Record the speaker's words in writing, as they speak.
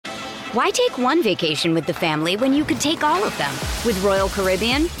Why take one vacation with the family when you could take all of them? With Royal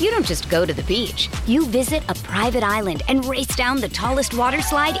Caribbean, you don't just go to the beach. You visit a private island and race down the tallest water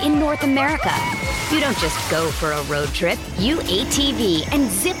slide in North America. You don't just go for a road trip. You ATV and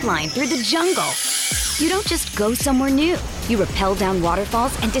zip line through the jungle. You don't just go somewhere new. You rappel down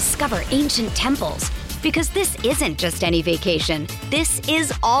waterfalls and discover ancient temples. Because this isn't just any vacation. This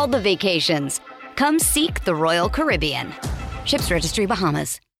is all the vacations. Come seek the Royal Caribbean. Ships Registry,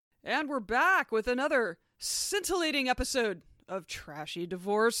 Bahamas. And we're back with another scintillating episode of Trashy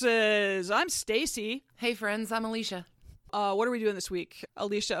Divorces. I'm Stacy. Hey friends, I'm Alicia. What are we doing this week?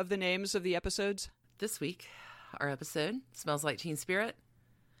 Alicia, of the names of the episodes? This week, our episode, Smells Like Teen Spirit,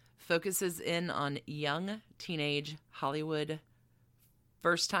 focuses in on young, teenage Hollywood,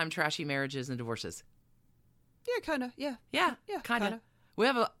 first-time trashy marriages and divorces. Yeah, kind of. Yeah, kind of. We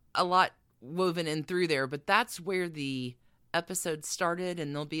have a lot woven in through there, but that's where the episode started,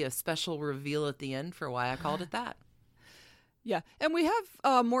 and there'll be a special reveal at the end for why I called it that. Yeah, and we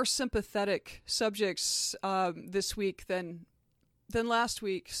have more sympathetic subjects this week than last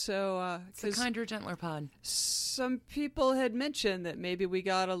week. So it's a kinder, gentler pod. Some people had mentioned that maybe we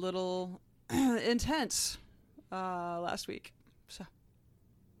got a little intense last week. So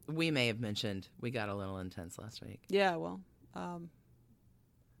we may have mentioned we got a little intense last week. Yeah, well.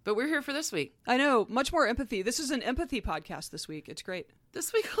 But we're here for this week. I know. Much more empathy. This is an empathy podcast this week. It's great.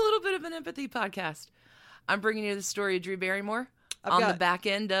 This week, a little bit of an empathy podcast. I'm bringing you the story of Drew Barrymore the back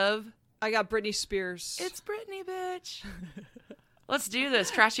end of... I got Britney Spears. It's Britney, bitch. Let's do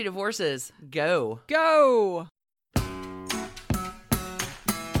this. Trashy Divorces. Go. Go.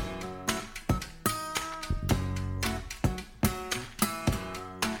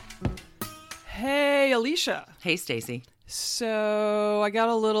 Hey, Alicia. Hey, Stacy. So I got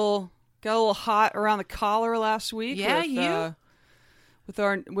a little hot around the collar last week. Yeah, with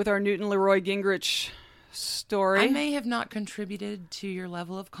our Newton Leroy Gingrich story. I may have not contributed to your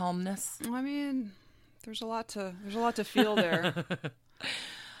level of calmness. I mean, there's a lot to feel there.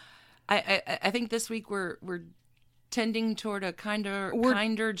 I think this week we're tending toward a kinder,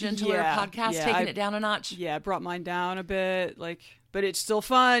 gentler podcast, taking it down a notch. Yeah, I brought mine down a bit, but it's still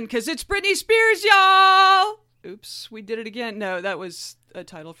fun because it's Britney Spears, y'all. Oops, we did it again. No, that was a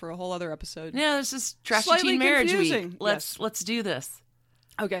title for a whole other episode. Yeah, this is Trashy Slightly Teen Marriage confusing. Week. Let's do this.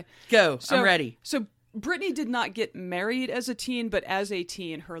 Okay. Go. I'm ready. So Britney did not get married as a teen, but as a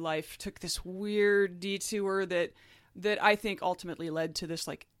teen, her life took this weird detour that I think ultimately led to this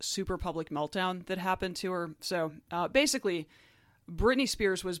super public meltdown that happened to her. So basically, Britney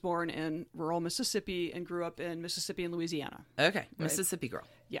Spears was born in rural Mississippi and grew up in Mississippi and Louisiana. Okay, right? Mississippi girl.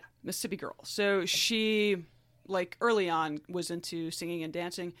 Yeah, Mississippi girl. So she, early on, was into singing and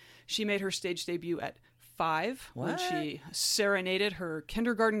dancing. She made her stage debut at 5 when she serenaded her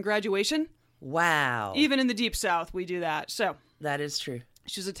kindergarten graduation. Wow. Even in the Deep South, we do that. So that is true.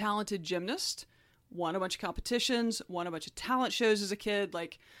 She's a talented gymnast, won a bunch of competitions, won a bunch of talent shows as a kid.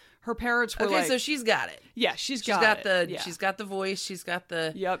 Her parents were okay, so she's got it. Yeah, she's got it. She's got the voice. She's got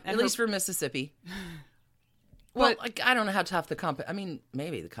the... Yep. At least for Mississippi. Well, I don't know how tough I mean,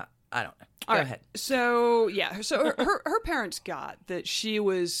 maybe I don't know. Go ahead. So, yeah. So her parents got that she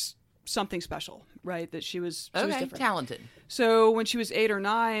was something special, right? That she was different. Talented. So when she was 8 or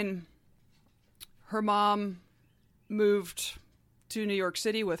 9, her mom moved to New York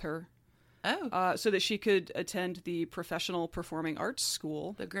City with her. Oh. So that she could attend the Professional Performing Arts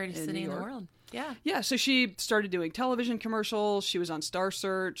School. The greatest city in the world. Yeah. Yeah, so she started doing television commercials. She was on Star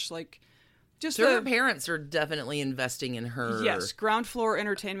Search. So her parents are definitely investing in her. Yes, ground floor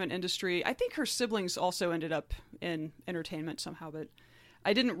entertainment industry. I think her siblings also ended up in entertainment somehow, but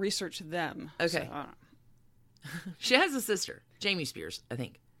I didn't research them. Okay. So I don't know. She has a sister, Jamie Spears, I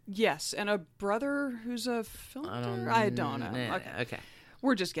think. Yes, and a brother who's a filmmaker? I don't know. Okay.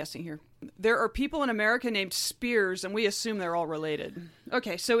 We're just guessing here. There are people in America named Spears, and we assume they're all related.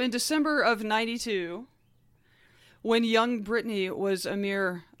 Okay, so in December of 92, when young Britney was a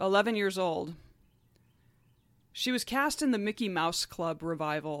mere 11 years old, she was cast in the Mickey Mouse Club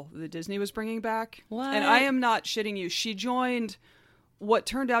revival that Disney was bringing back. What? And I am not shitting you. She joined what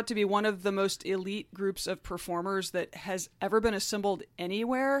turned out to be one of the most elite groups of performers that has ever been assembled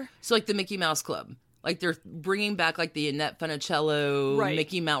anywhere. So the Mickey Mouse Club. They're bringing back the Annette Funicello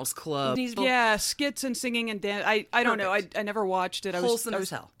Mickey Mouse Club. Yeah, skits and singing and dance. I don't know. I never watched it. I was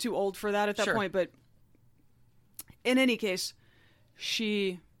too old for that at that point. But in any case,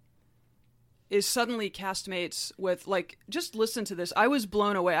 she is suddenly castmates with just listen to this. I was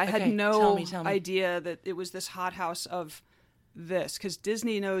blown away. I had no idea that it was this hothouse of this because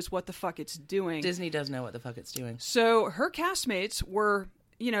Disney knows what the fuck it's doing. Disney does know what the fuck it's doing. So her castmates were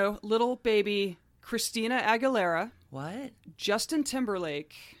little baby Christina Aguilera. What? Justin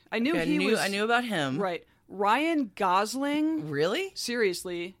Timberlake. I knew about him. Right. Ryan Gosling. Really?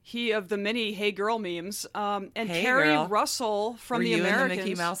 Seriously. He of the many Hey Girl memes. And Hey Carrie Girl. Russell from Were The you Americans. in the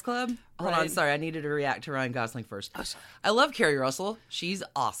Mickey Mouse Club? Hold Right. on, sorry. I needed to react to Ryan Gosling first. Oh, sorry. I love Carrie Russell. She's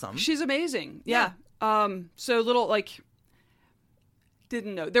awesome. She's amazing. Yeah. So little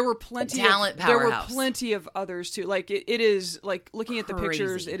didn't know there were plenty Talent of, there were powerhouse. plenty of others too. Like it is like looking at the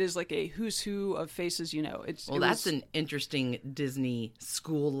pictures, Crazy. it is like a who's who of faces. That's an interesting Disney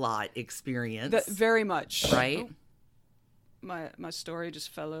school lot experience. Very much. Right? Oh, my story just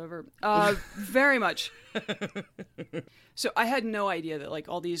fell over. Very much. So I had no idea that like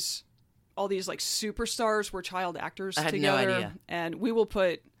all these like superstars were child actors I had together. no idea. And we will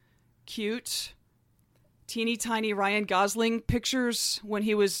put cute, teeny tiny Ryan Gosling pictures when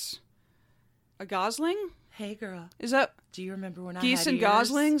he was a Gosling. Hey, girl. Is that Do you remember when Geese I had and yours?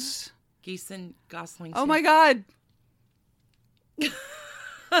 Goslings? Geese and Goslings. Oh my God.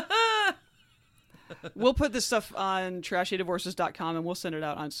 We'll put this stuff on trashydivorces.com and we'll send it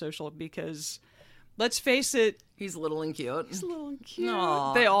out on social because let's face it, He's little and cute. he's a little cute.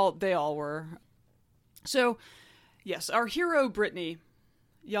 Aw. They all were. So, yes, our hero Brittany,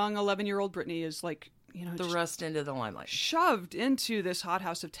 young 11-year-old Brittany is like, The rust into the limelight. shoved into this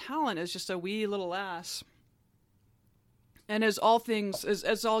hothouse of talent as just a wee little ass. And as all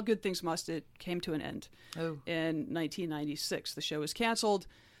good things must, it came to an end. Oh. In 1996, the show was canceled.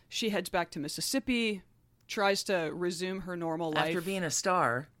 She heads back to Mississippi, tries to resume her normal life. After being a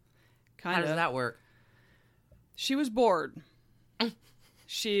star, Kind how of. does that work? She was bored.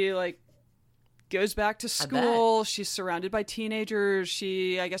 She goes back to school. She's surrounded by teenagers.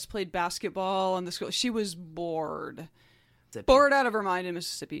 She, I guess, played basketball in the school. She was bored. Bored out of her mind in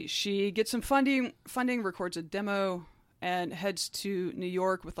Mississippi. She gets some funding, records a demo, and heads to New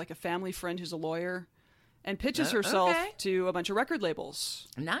York with a family friend who's a lawyer, and pitches herself to a bunch of record labels.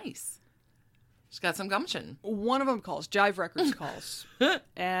 Nice. She's got some gumption. One of them calls. Jive Records calls.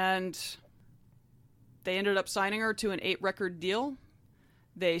 And they ended up signing her to an 8-record deal.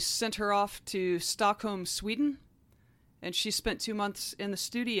 They sent her off to Stockholm, Sweden, and she spent 2 months in the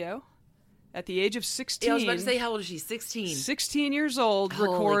studio at the age of 16. Yeah, I was about to say, how old is she? 16. 16 years old, Holy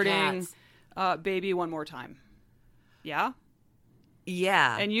recording cats. Baby One More Time. Yeah?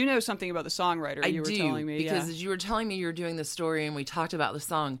 Yeah. And you know something about the songwriter, you were telling me. Because as you were telling me you were doing the story and we talked about the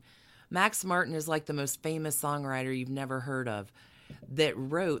song, Max Martin is like the most famous songwriter you've never heard of that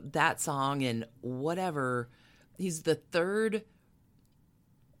wrote that song and whatever. He's the third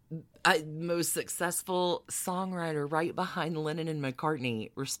most successful songwriter right behind Lennon and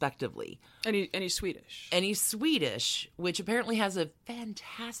McCartney, respectively. And he's Swedish. And he's Swedish, which apparently has a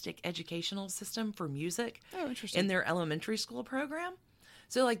fantastic educational system for music. Oh, interesting. In their elementary school program.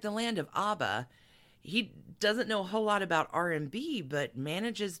 So the land of ABBA, he doesn't know a whole lot about R&B, but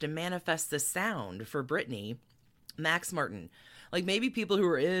manages to manifest the sound for Britney. Max Martin. Maybe people who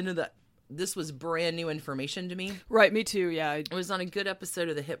are into that. This was brand new information to me. Right, me too, yeah. It was on a good episode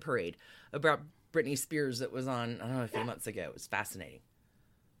of The Hit Parade about Britney Spears that was on, I don't know, a few months ago. It was fascinating.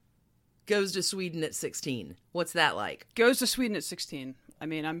 Goes to Sweden at 16. What's that like? Goes to Sweden at 16. I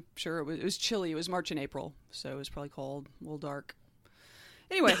mean, I'm sure it was chilly. It was March and April, so it was probably cold, a little dark.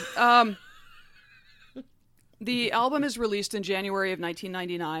 Anyway, the album is released in January of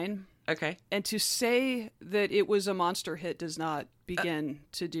 1999. Okay. And to say that it was a monster hit does not begin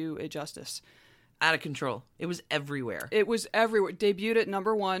to do it justice. Out of control. It was everywhere. It was everywhere. Debuted at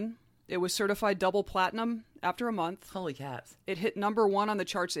number 1. It was certified double platinum after a month. Holy cats. It hit number 1 on the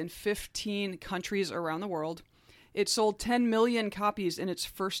charts in 15 countries around the world. It sold 10 million copies in its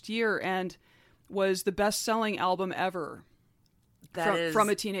first year and was the best-selling album ever. That is from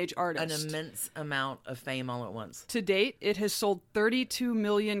a teenage artist. An immense amount of fame all at once. To date, it has sold 32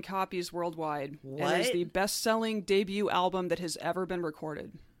 million copies worldwide. What? And is the best-selling debut album that has ever been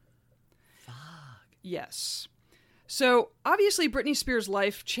recorded. Fuck. Yes. So, obviously, Britney Spears'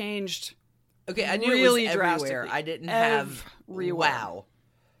 life changed. Okay, I knew really it was everywhere. drastically. I didn't have... Everywhere. Wow.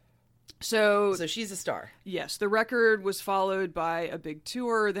 So she's a star. Yes, the record was followed by a big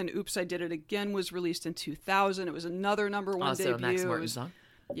tour. Then "Oops, I Did It Again" was released in 2000. It was another number 1 also debut. Also a Max Martin song.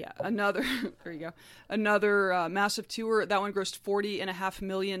 Yeah, another. There you go. Another massive tour. That one grossed $40.5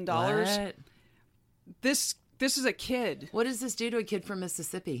 million. What? This is a kid. What does this do to a kid from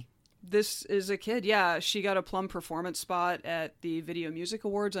Mississippi? This is a kid. Yeah, she got a Plum performance spot at the Video Music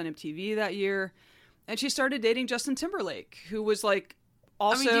Awards on MTV that year, and she started dating Justin Timberlake, who was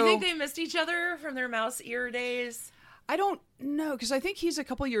also... do you think they missed each other from their mouse ear days? I don't know, because I think he's a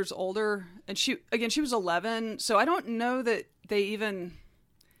couple years older, and she was 11, so I don't know that they even...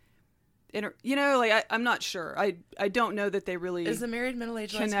 I'm not sure. I don't know that they really as a married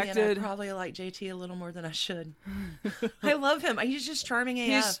middle-aged connected. lesbian, I probably like JT a little more than I should. I love him. He's just charming AF.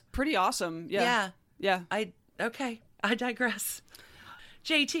 He's pretty awesome. Yeah. Okay. I digress.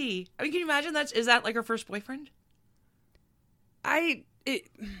 JT. I mean, can you imagine is that like her first boyfriend? It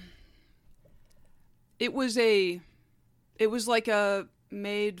was like a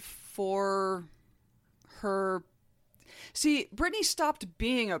made for her. See, Britney stopped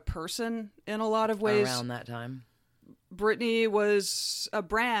being a person in a lot of ways. Around that time. Britney was a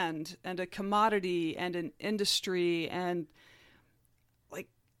brand and a commodity and an industry, and like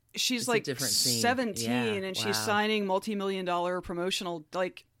she's like 17 and she's signing multi-million-dollar promotional,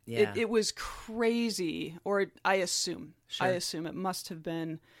 like it was crazy, or I assume it must have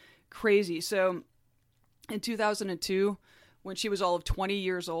been crazy. So in 2002, when she was all of 20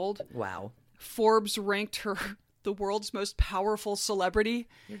 years old, wow, Forbes ranked her the world's most powerful celebrity.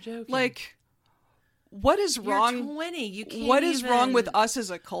 You're joking. Like, what is wrong? You're 20. You can't What is wrong with us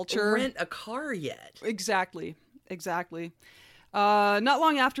as a culture? Rent a car yet? Exactly. Not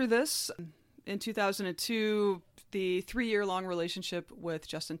long after this, in 2002, the 3-year-long relationship with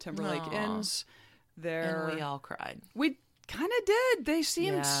Justin Timberlake ends. And we all cried. We kind of did. They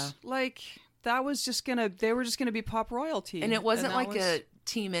seemed like they were just gonna be pop royalty, and it wasn't a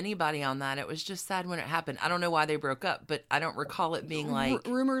team anybody on that. It was just sad when it happened. I don't know why they broke up, but I don't recall it being like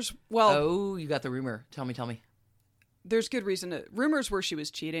rumors. Well, oh, you got the rumor. Tell me. There's good reason rumors were she was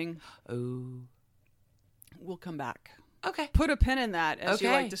cheating. Oh, we'll come back. Okay, put a pin in that, as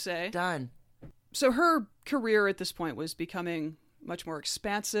you like to say. Done. So her career at this point was becoming much more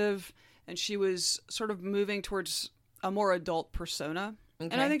expansive, and she was sort of moving towards a more adult persona.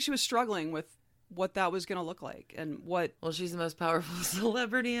 Okay. And I think she was struggling with what that was going to look like, and what... Well, she's the most powerful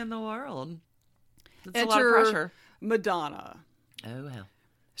celebrity in the world. That's a lot of pressure. Madonna. Oh, hell.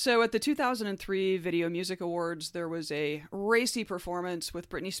 So at the 2003 Video Music Awards, there was a racy performance with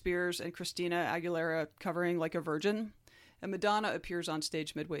Britney Spears and Christina Aguilera covering Like a Virgin. And Madonna appears on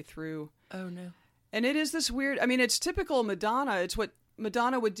stage midway through. Oh, no. And it is this weird... I mean, it's typical Madonna. It's what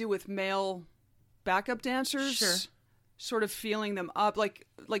Madonna would do with male backup dancers. Sure. Sort of feeling them up, like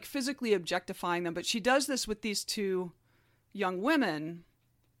physically objectifying them. But she does this with these two young women,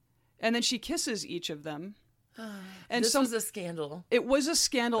 and then she kisses each of them. And this was a scandal. It was a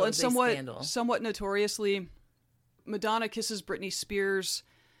scandal, and somewhat notoriously, Madonna kisses Britney Spears,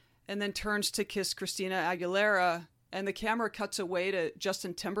 and then turns to kiss Christina Aguilera, and the camera cuts away to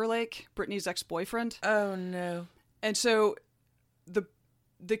Justin Timberlake, Britney's ex-boyfriend. Oh no! And so,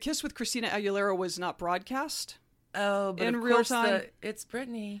 the kiss with Christina Aguilera was not broadcast. Oh, but in of real course time, it's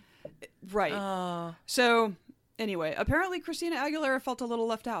Britney. Right. Oh. So, anyway, apparently Christina Aguilera felt a little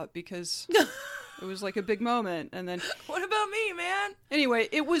left out because it was like a big moment. And then... What about me, man? Anyway,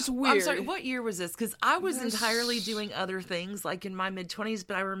 it was weird. I'm sorry, what year was this? Because I was entirely doing other things, like in my mid-20s,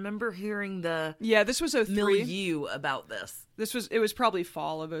 but I remember hearing the... Yeah, this was 03. Milieu about this. It was probably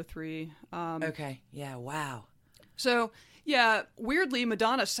fall of 03. Okay. Yeah, wow. So... Yeah, weirdly,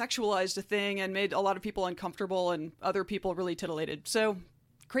 Madonna sexualized a thing and made a lot of people uncomfortable, and other people really titillated. So,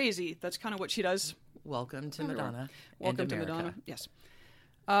 crazy. That's kind of what she does. Welcome to Madonna. Welcome to Madonna. Yes.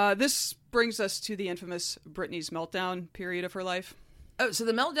 This brings us to the infamous Britney's meltdown period of her life. Oh, so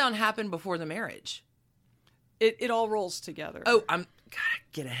the meltdown happened before the marriage. It all rolls together. Oh, gotta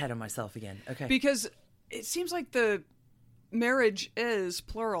get ahead of myself again. Okay. Because it seems like the marriage is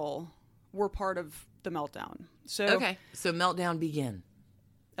plural were part of the meltdown. So meltdown begin.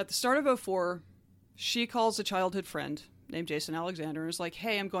 At the start of 2004, she calls a childhood friend named Jason Alexander and is like,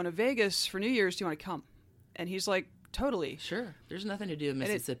 "Hey, I'm going to Vegas for New Year's. Do you want to come?" And he's like, "Totally." Sure. There's nothing to do in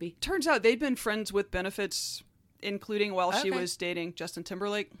Mississippi. Turns out they'd been friends with benefits, including while she was dating Justin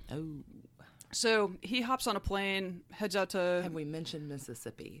Timberlake. Oh. So he hops on a plane, heads out to... Have we mentioned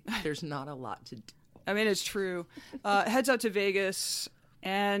Mississippi? There's not a lot to do. I mean, it's true. Heads out to Vegas,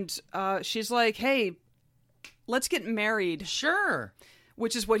 and she's like, "Hey, let's get married." Sure.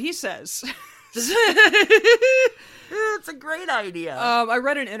 Which is what he says. It's a great idea. I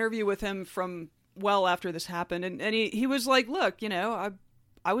read an interview with him from well after this happened, and he was like, "Look,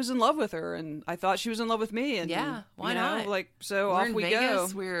 I was in love with her, and I thought she was in love with me, and yeah, why not? Like, so we're off in we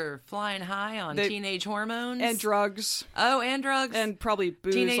Vegas, go. We're flying high on teenage hormones and drugs. Oh, and drugs, and probably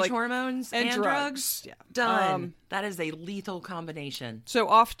booze, teenage hormones and drugs. Yeah, done. That is a lethal combination. So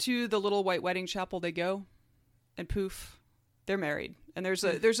off to the little white wedding chapel they go, and poof, they're married. And there's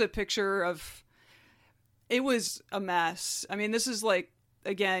a picture of. It was a mess. I mean, this is like,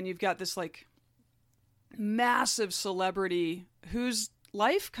 again, you've got this like massive celebrity whose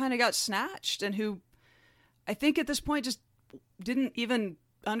life kind of got snatched, and who I think at this point just didn't even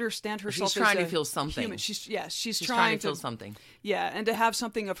understand herself. She's trying as to feel something. Human. She's trying to feel something. Yeah, and to have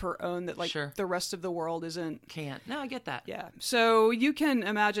something of her own that like Sure. the rest of the world isn't. Can't. No, I get that. Yeah. So you can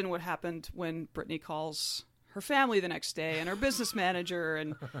imagine what happened when Britney calls her family the next day and her business manager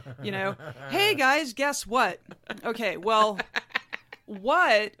and, hey guys, guess what? Okay, well,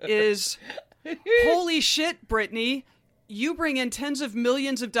 what is, holy shit, Britney, you bring in tens of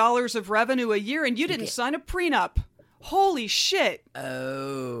millions of dollars of revenue a year and you didn't sign a prenup. Holy shit.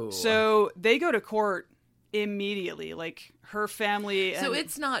 Oh. So they go to court immediately, like her family. So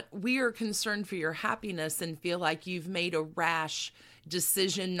it's not, we are concerned for your happiness and feel like you've made a rash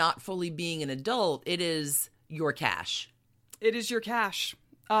decision not fully being an adult. It is your cash. It is your cash.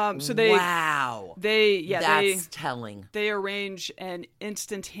 So they, wow. That's telling. They arrange an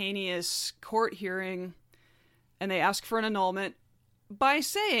instantaneous court hearing and they ask for an annulment by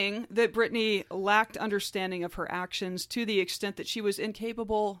saying that Britney lacked understanding of her actions to the extent that she was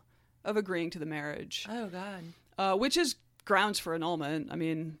incapable of agreeing to the marriage. Oh, God. Which is grounds for annulment. I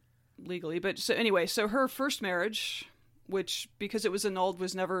mean, legally. But so anyway, so her first marriage, which because it was annulled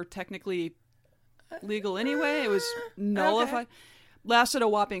was never technically legal anyway, it was nullified, lasted a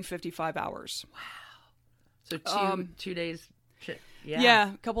whopping 55 hours. Wow. So 2 days.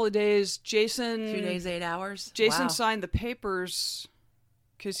 Yeah, a couple of days. Jason. 2 days, 8 hours. Jason signed the papers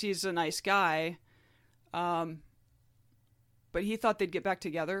because he's a nice guy. But he thought they'd get back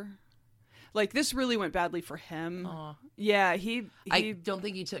together. Like, this really went badly for him. Aww. Yeah, I don't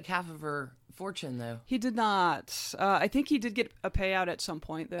think he took half of her fortune, though. He did not. I think he did get a payout at some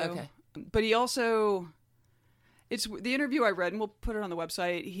point, though. Okay. But he also... It's the interview I read, and we'll put it on the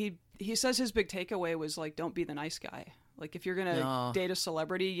website. He says his big takeaway was, like, don't be the nice guy. Like, if you're going to date a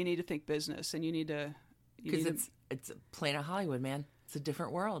celebrity, you need to think business, and you need to... Because it's Planet Hollywood, man. It's a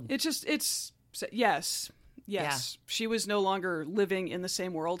different world. Yes. Yeah. She was no longer living in the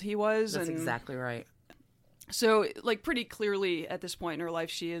same world he was. That's exactly right. So, like, pretty clearly at this point in her life,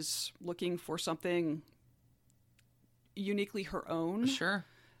 she is looking for something uniquely her own. Sure.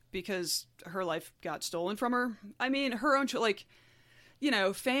 Because her life got stolen from her. I mean, her own,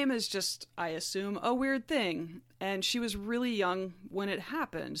 fame is just, I assume, a weird thing. And she was really young when it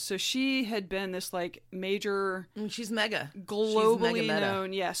happened. So she had been this, like, major... She's mega. Globally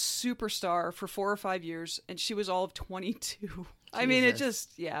known, superstar for 4 or 5 years. And she was all of 22. Jesus. I mean, it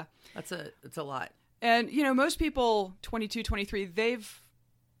just, yeah. It's a lot. And, most people, 22, 23,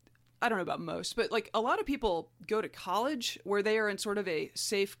 I don't know about most, but like a lot of people go to college where they are in sort of a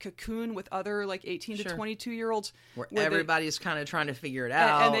safe cocoon with other like 18 to 22-year-olds. Where everybody's kind of trying to figure it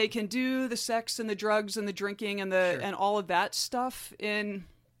out. And they can do the sex and the drugs and the drinking and and all of that stuff in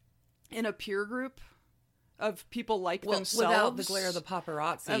a peer group of people like themselves. Without the glare of the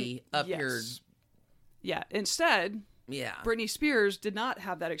paparazzi up your... Yeah. Instead, yeah, Britney Spears did not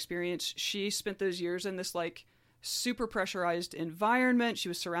have that experience. She spent those years in this like super pressurized environment. She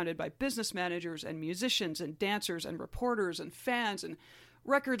was surrounded by business managers and musicians and dancers and reporters and fans and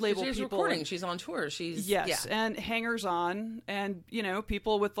record label people. She's recording. She's on tour. And hangers on and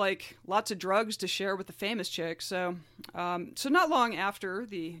people with like lots of drugs to share with the famous chicks. So not long after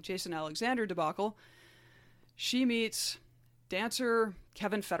the Jason Alexander debacle, she meets dancer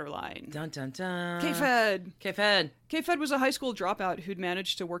Kevin Federline. Dun dun dun. K-Fed. K-Fed was a high school dropout who'd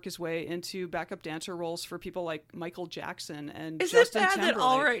managed to work his way into backup dancer roles for people like Michael Jackson and Justin Timberlake. That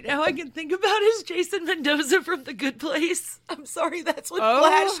all right now I can think about is Jason Mendoza from The Good Place? I'm sorry, that's what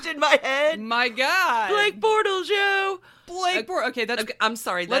flashed in my head. My God. Blake Bortles, Joe. Okay, that's... Okay, I'm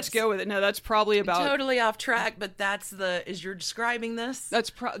sorry. Let's go with it. No, that's probably about... Totally off track, but as you're describing this.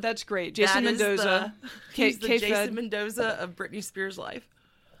 That's great. Jason Mendoza. He's the Jason Mendoza of Britney Spears' life.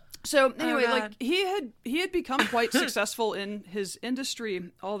 So anyway, like he had become quite successful in his industry,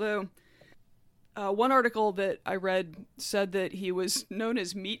 although one article that I read said that he was known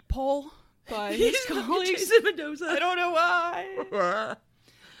as Meat Pole by his colleagues. Jason Mendoza. I don't know why.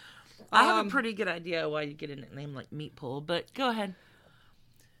 I have a pretty good idea why you get a nickname like Meat Pole, but go ahead.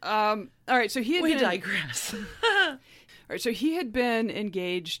 All right, so we digress. All right, so he had been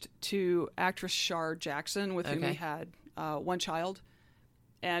engaged to actress Shar Jackson, with whom he had one child.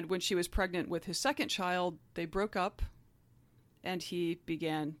 And when she was pregnant with his second child, they broke up, and he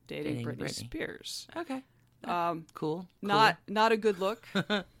began dating Britney Spears. Okay. Cool. Not a good look.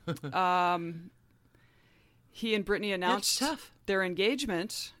 He and Britney announced their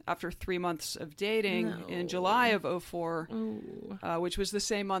engagement after 3 months of dating in July of 2004, which was the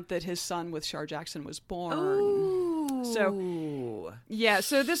same month that his son with Shar Jackson was born. Ooh. So, yeah,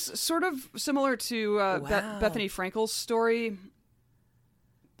 so this sort of similar to Bethany Frankel's story.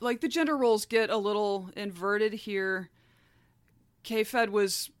 Like, the gender roles get a little inverted here. K-Fed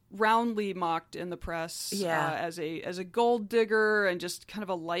was roundly mocked in the press as a gold digger and just kind of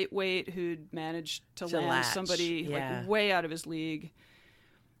a lightweight who'd managed to land somebody like way out of his league.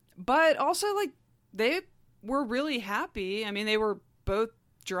 But also, like, they were really happy. I mean, they were both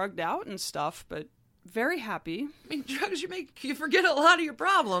drugged out and stuff, but very happy. I mean, drugs make you forget a lot of your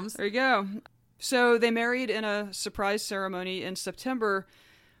problems. There you go. So they married in a surprise ceremony in September.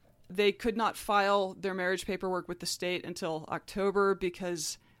 They could not file their marriage paperwork with the state until October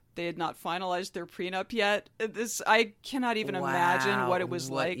because they had not finalized their prenup yet. I cannot even imagine what it was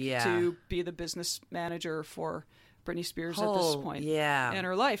to be the business manager for Britney Spears at this point in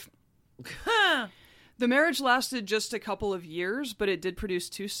her life. The marriage lasted just a couple of years, but it did produce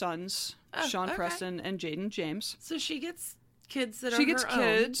 2 sons, Sean Preston and Jaden James. So she gets kids that are her own. She gets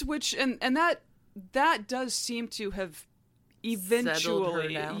kids, which and that does seem to have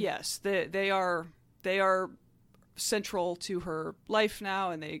eventually, yes, they are central to her life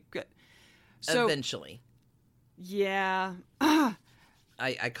now, and they get eventually. Yeah,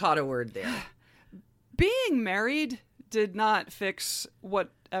 I caught a word there. Being married did not fix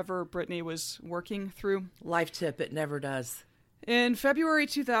whatever Britney was working through. Life tip: it never does. In February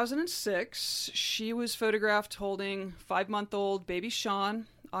 2006, she was photographed holding 5-month-old baby Sean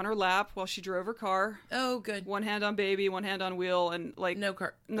on her lap while she drove her car. Oh, good. One hand on baby, one hand on wheel, and like no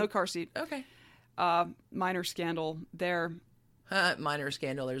car seat. Okay. Minor scandal there. Minor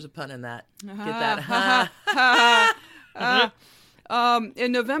scandal. There's a pun in that. Get that.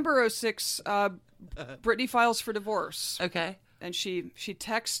 In November 2006, Britney files for divorce. Okay. And she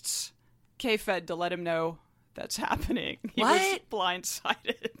texts K-Fed to let him know that's happening. He was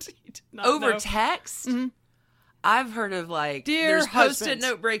blindsided. He did not over know. Text? Mm-hmm. I've heard of like Dear there's Post-it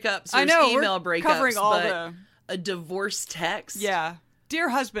note breakups, there's email breakups, covering all but a divorce text? Yeah. Dear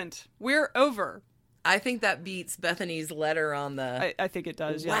husband, we're over. I think that beats Bethany's letter on the... I think it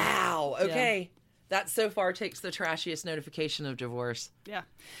does, yeah. Wow. Okay. Yeah. That so far takes the trashiest notification of divorce. Yeah.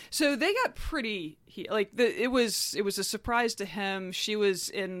 So they got pretty... it was a surprise to him. She was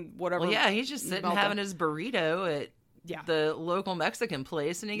in whatever... Well, yeah, he's just sitting having his burrito at the local Mexican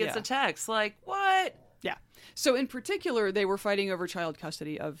place, and he gets a text like, what? Yeah. So in particular, they were fighting over child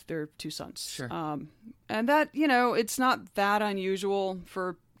custody of their 2 sons. Sure. And that, it's not that unusual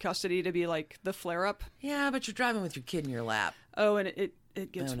for custody to be like the flare-up. Yeah, but you're driving with your kid in your lap. Oh, and it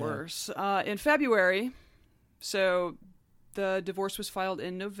gets worse. In February, so the divorce was filed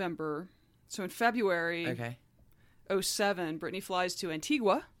in November. So in February 2007, Britney flies to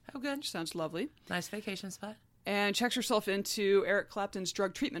Antigua. Oh, good. Which sounds lovely. Nice vacation spot. And checks herself into Eric Clapton's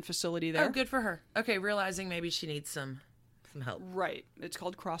drug treatment facility there. Oh, good for her. Okay, realizing maybe she needs some help. Right. It's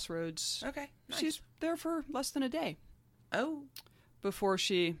called Crossroads. Okay, nice. She's there for less than a day. Oh. Before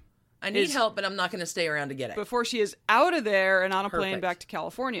she... I need help, but I'm not going to stay around to get it. Before she is out of there and on a plane back to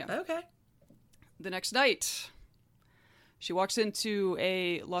California. Okay. The next night, she walks into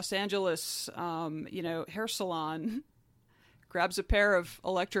a Los Angeles, hair salon, grabs a pair of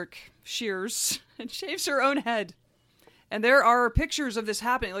electric shears, and shaves her own head. And there are pictures of this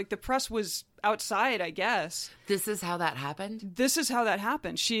happening. Like, the press was outside, I guess. This is how that happened? This is how that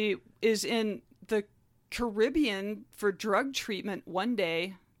happened. She is in the Caribbean for drug treatment one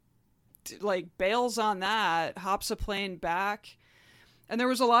day, like bails on that, hops a plane back. And there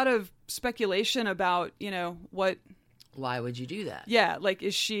was a lot of speculation about, what... Why would you do that? Yeah, like,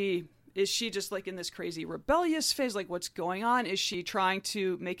 is she just like in this crazy rebellious phase? Like, what's going on? Is she trying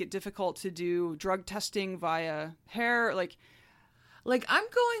to make it difficult to do drug testing via hair? Like, I'm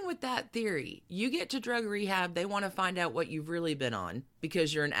going with that theory. You get to drug rehab, they want to find out what you've really been on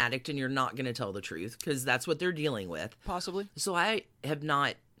because you're an addict and you're not going to tell the truth because that's what they're dealing with. Possibly. So I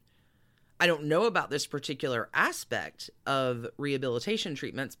don't know about this particular aspect of rehabilitation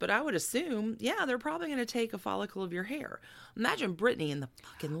treatments, but I would assume, they're probably going to take a follicle of your hair. Imagine Britney in the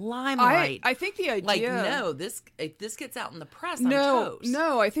fucking limelight. I think the idea... if this gets out in the press, I'm toast.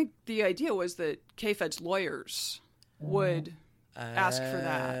 No, I think the idea was that K-Fed's lawyers would ask for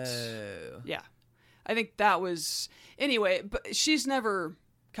that. Yeah. I think that was... Anyway, but she's never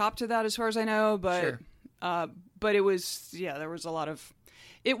copped to that as far as I know, but... Sure. But it was... Yeah, there was a lot of...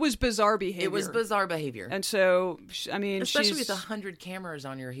 It was bizarre behavior. And so, I mean, especially with 100 cameras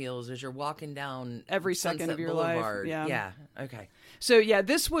on your heels as you're walking down every second of your Boulevard. Life. Yeah. Okay. So yeah,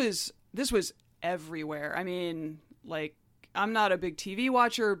 this was everywhere. I mean, like, I'm not a big TV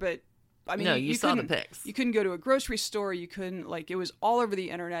watcher, but I mean, no, you saw the pics. You couldn't go to a grocery store. You couldn't, like, it was all over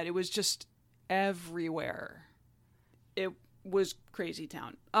the internet. It was just everywhere. It was crazy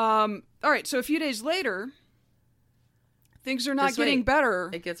town. All right. So a few days later, things are not getting better.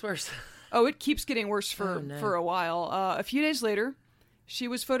 It gets worse. Oh, it keeps getting worse for a while. A few days later, she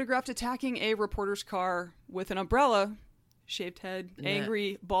was photographed attacking a reporter's car with an umbrella. Shaved head,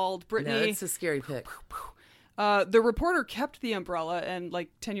 angry, bald Britney. No, it's a scary pic. The reporter kept the umbrella, and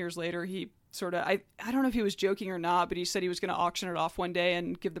 10 years later, he sort of, I don't know if he was joking or not, but he said he was going to auction it off one day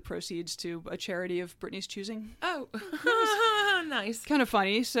and give the proceeds to a charity of Britney's choosing. Oh, nice. Kind of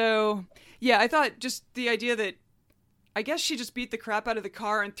funny. So, yeah, I thought just the idea that I guess she just beat the crap out of the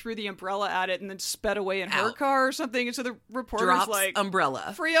car and threw the umbrella at it and then sped away in her car or something. And so the reporter's drops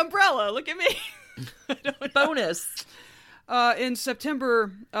umbrella. Free umbrella. Look at me. Bonus. In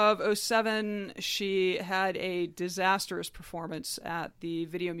September of 2007, she had a disastrous performance at the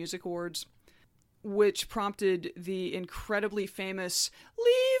Video Music Awards, which prompted the incredibly famous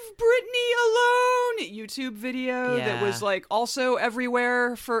 "Leave Britney Alone" YouTube video that was also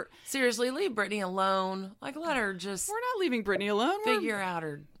everywhere for... Seriously, leave Britney alone. Let her just... We're not leaving Britney alone. Figure out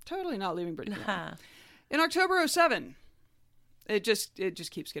her... Totally not leaving Britney alone. In October 2007... It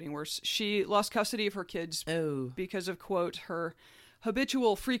just keeps getting worse. She lost custody of her kids because of, quote, her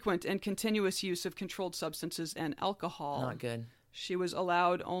habitual, frequent, and continuous use of controlled substances and alcohol. Not good. She was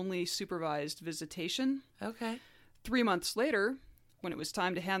allowed only supervised visitation. Okay. 3 months later, when it was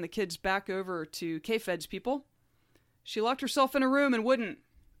time to hand the kids back over to K-Fed's people, she locked herself in a room and wouldn't.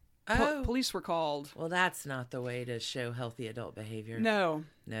 Police were called. Well, that's not the way to show healthy adult behavior. No.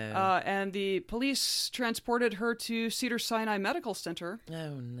 And the police transported her to Cedars-Sinai Medical Center.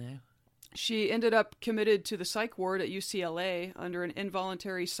 Oh, no. She ended up committed to the psych ward at UCLA under an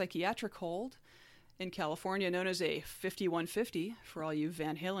involuntary psychiatric hold in California, known as a 5150 for all you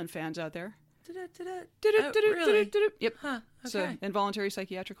Van Halen fans out there. Really? Yep. Huh, okay. So, involuntary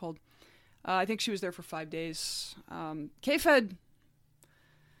psychiatric hold. I think she was there for 5 days. K-Fed...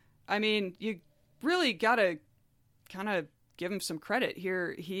 I mean, you really got to kind of give him some credit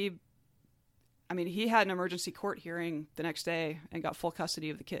here. He had an emergency court hearing the next day and got full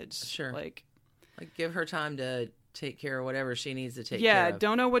custody of the kids. Sure. Give her time to take care of whatever she needs to take care of. Yeah,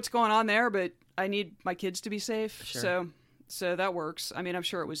 don't know what's going on there, but I need my kids to be safe. Sure. So that works. I mean, I'm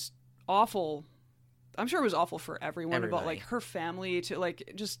sure it was awful. I'm sure it was awful for everyone. About her family to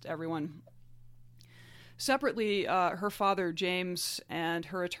just everyone. Separately, her father, James, and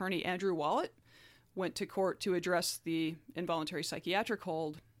her attorney, Andrew Wallet, went to court to address the involuntary psychiatric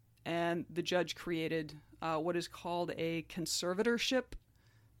hold, and the judge created what is called a conservatorship.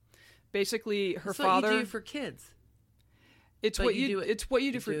 Basically, her father... What you do for kids. It's what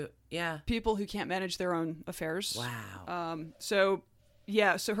you do for people who can't manage their own affairs. Wow. So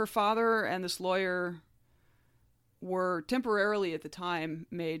her father and this lawyer were temporarily at the time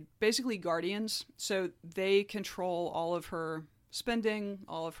made basically guardians. So they control all of her spending,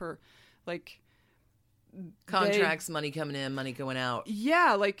 all of her contracts, money coming in, money going out.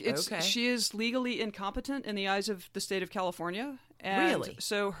 Yeah, she is legally incompetent in the eyes of the state of California. And really?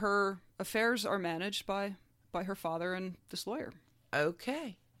 So her affairs are managed by her father and this lawyer.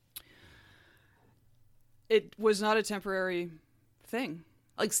 Okay. It was not a temporary thing.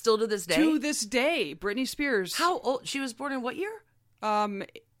 Still to this day? To this day, Britney Spears. How old? She was born in what year?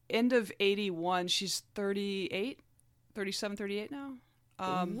 End of 81. She's 38, 37, 38 now.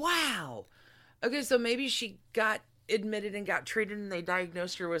 Wow. Okay, so maybe she got admitted and got treated and they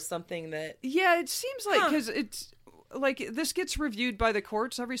diagnosed her with something that... Yeah, it seems like, because it's... this gets reviewed by the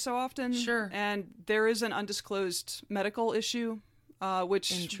courts every so often. Sure. And there is an undisclosed medical issue,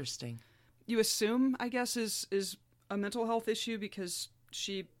 which... Interesting. You assume, I guess, is a mental health issue because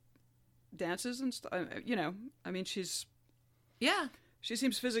she dances and stuff. I mean, she's... Yeah. She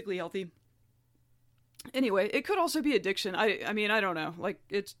seems physically healthy. Anyway, it could also be addiction. I mean, I don't know.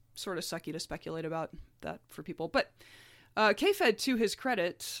 It's sort of sucky to speculate about that for people. But K-Fed, to his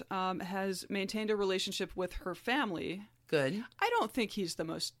credit, has maintained a relationship with her family. Good. I don't think he's the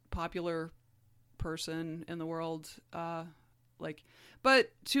most popular person in the world. But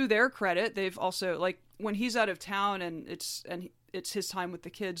to their credit, they've also, when he's out of town and it's his time with the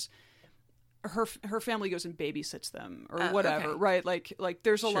kids, her family goes and babysits them or whatever, okay. Right?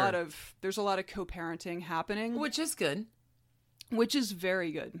 There's a lot of co-parenting happening, which is good, which is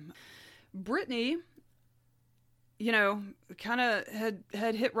very good. Britney, kind of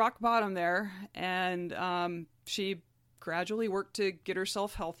had hit rock bottom there, and she gradually worked to get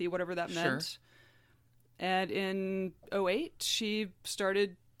herself healthy, whatever that meant. Sure. And in 2008, she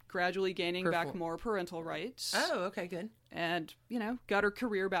started gradually gaining back more parental rights. Oh, okay, good. And, got her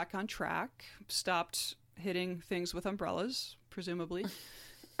career back on track, stopped hitting things with umbrellas, presumably.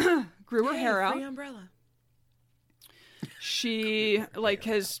 Grew her hair out. Free umbrella. She,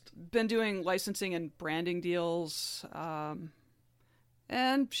 has been doing licensing and branding deals.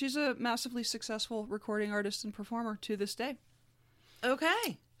 And she's a massively successful recording artist and performer to this day.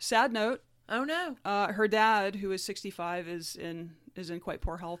 Okay. Sad note. Oh, no. Her dad, who is 65, is in quite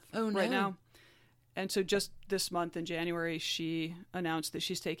poor health right now. And so just this month in January, she announced that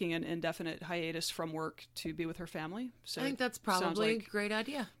she's taking an indefinite hiatus from work to be with her family. So I think that's probably a great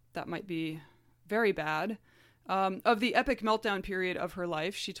idea. That might be very bad. Of the epic meltdown period of her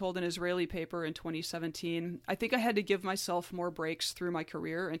life, she told an Israeli paper in 2017, "I think I had to give myself more breaks through my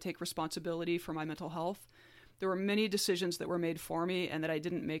career and take responsibility for my mental health. There were many decisions that were made for me and that I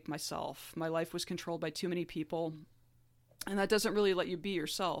didn't make myself. My life was controlled by too many people, and that doesn't really let you be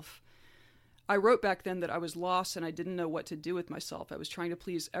yourself. I wrote back then that I was lost and I didn't know what to do with myself. I was trying to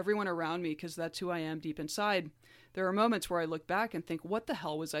please everyone around me because that's who I am deep inside. There are moments where I look back and think, what the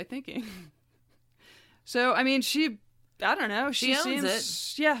hell was I thinking?" So, I mean, I don't know. She owns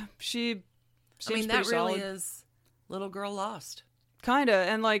it. Yeah, she seems that solid. really is Little Girl Lost. Kinda.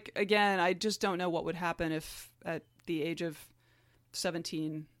 And like, again, I just don't know what would happen if at the age of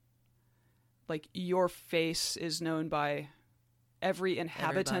 17, like, your face is known by every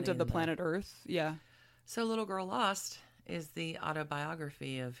inhabitant of the planet Earth. Yeah. So Little Girl Lost is the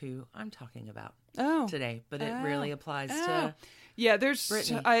autobiography of who I'm talking about today, but it really applies to I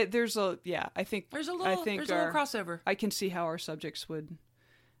think there's a little crossover. I can see how our subjects would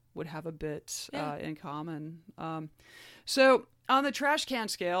have a bit in common. So on the trash can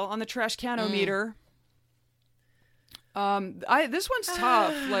scale, on the trash canometer, this one's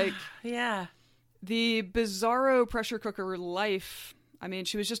tough. Like, yeah, the bizarro pressure cooker life. I mean,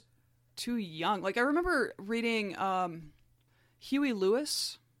 she was just too young. Like, I remember reading Huey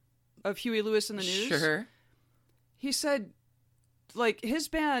Lewis of Huey Lewis in the News. Sure. He said, like, his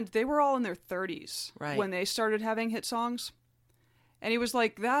band, they were all in their 30s when they started having hit songs. And he was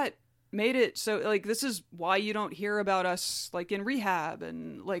like, that made it so, like, this is why you don't hear about us, like, in rehab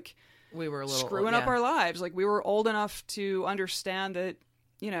and, like, we were a little screwing up our lives. Like, we were old enough to understand that,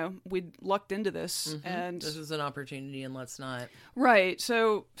 you know, we'd lucked into this. Mm-hmm. And this is an opportunity, and let's not. Right.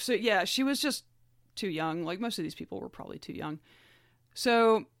 So yeah, she was just too young. Like, most of these people were probably too young.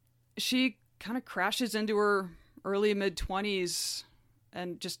 So she kind of crashes into her early mid-20s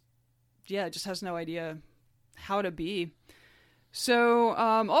and just has no idea how to be. So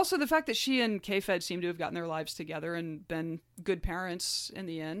also the fact that she and K-Fed seem to have gotten their lives together and been good parents in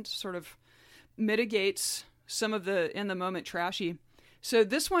the end sort of mitigates some of the in the moment trashy. So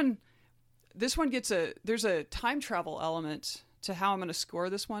this one gets there's a time travel element to how I'm going to score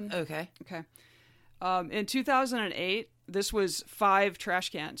this one. Okay. In 2008, this was 5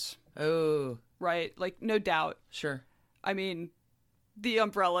 trash cans. Oh. Right. Like, no doubt. Sure. I mean, the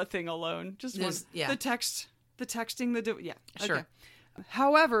umbrella thing alone. Just one. Yeah. The texting, yeah. Sure. Okay.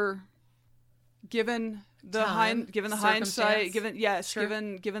 However, given the hindsight, given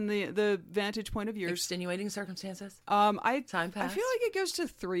the vantage point of years, extenuating circumstances. Time passed. I feel like it goes to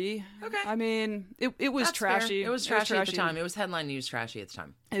 3. Okay. I mean, it was That's trashy. Fair. It was trashy at the time. It was headline news trashy at the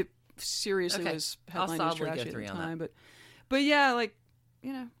time. It seriously was headline news trashy at the time. That. But yeah, like,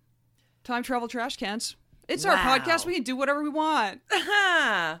 you know, time travel trash cans. It's our podcast. We can do whatever we want.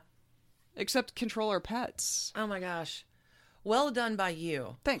 Except control our pets. Oh my gosh. Well done by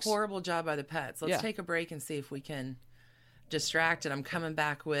you. Thanks. Horrible job by the pets. Let's take a break and see if we can distract it. I'm coming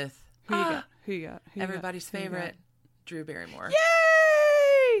back with Who you got? Everybody's favorite, Drew Barrymore.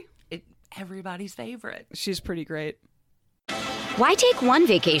 Yay! Everybody's favorite. She's pretty great. Why take one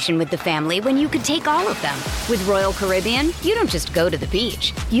vacation with the family when you could take all of them? With Royal Caribbean, you don't just go to the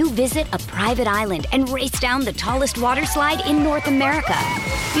beach. You visit a private island and race down the tallest water slide in North America.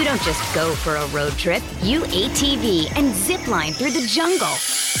 You don't just go for a road trip. You ATV and zip line through the jungle.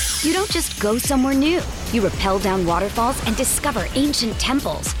 You don't just go somewhere new. You rappel down waterfalls and discover ancient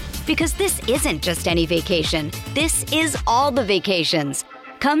temples. Because this isn't just any vacation. This is all the vacations.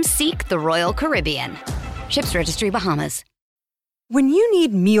 Come seek the Royal Caribbean. Ships Registry, Bahamas. When you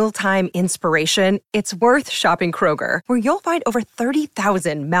need mealtime inspiration, it's worth shopping Kroger, where you'll find over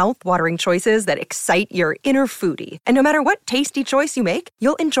 30,000 mouth-watering choices that excite your inner foodie. And no matter what tasty choice you make,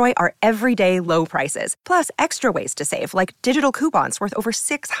 you'll enjoy our everyday low prices, plus extra ways to save, like digital coupons worth over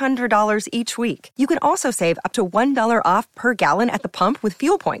 $600 each week. You can also save up to $1 off per gallon at the pump with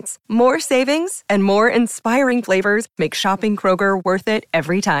fuel points. More savings and more inspiring flavors make shopping Kroger worth it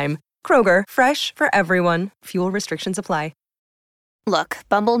every time. Kroger, fresh for everyone. Fuel restrictions apply. Look,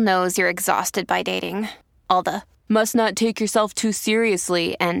 Bumble knows you're exhausted by dating. All the, must not take yourself too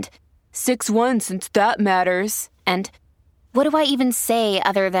seriously, and 6'1" since that matters, and what do I even say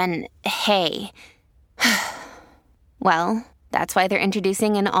other than, hey? Well, that's why they're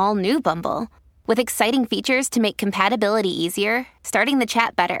introducing an all-new Bumble, With exciting features to make compatibility easier, starting the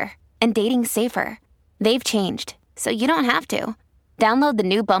chat better, and dating safer. They've changed, so you don't have to. Download the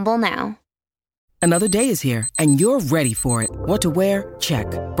new Bumble now. Another day is here, and you're ready for it. What to wear? Check.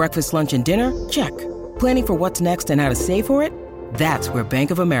 Breakfast, lunch, and dinner? Check. Planning for what's next and how to save for it? That's where Bank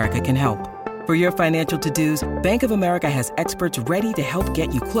of America can help. For your financial to-dos, Bank of America has experts ready to help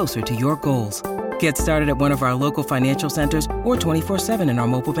get you closer to your goals. Get started at one of our local financial centers or 24/7 in our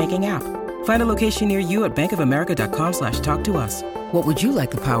mobile banking app. Find a location near you at bankofamerica.com/talktous. What would you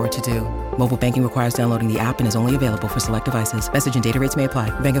like the power to do? Mobile banking requires downloading the app and is only available for select devices. Message and data rates may apply.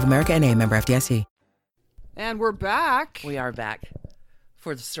 Bank of America NA, member FDIC. And we're back. We are back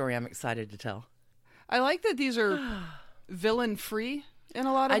for the story I'm excited to tell. I like that these are villain-free in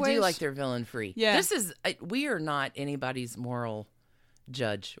a lot of ways. I do like they're villain-free. Yeah. We are not anybody's moral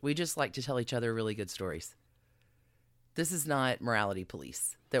judge. We just like to tell each other really good stories. This is not morality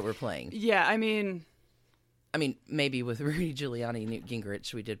police that we're playing. Yeah, I mean, maybe with Rudy Giuliani, Newt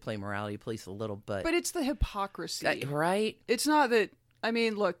Gingrich, we did play morality police a little, but it's the hypocrisy, right? It's not that. I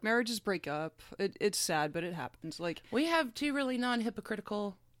mean, look, marriages break up. It's sad, but it happens. Like, we have two really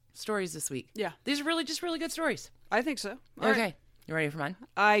non-hypocritical stories this week. Yeah, these are really just really good stories. I think so. All right. You ready for mine?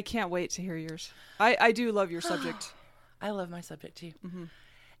 I can't wait to hear yours. I do love your subject. I love my subject too. Mm-hmm.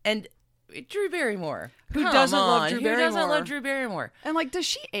 And Drew Barrymore. Who doesn't love Drew Barrymore? And like, does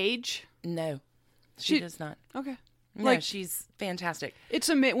she age? No, she does not. Okay. No, like, she's fantastic. It's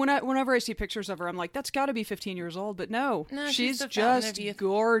whenever I see pictures of her, I'm like, that's got to be 15 years old. But no she's just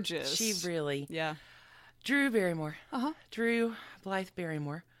gorgeous. She really. Yeah. Drew Barrymore. Uh-huh. Drew Blythe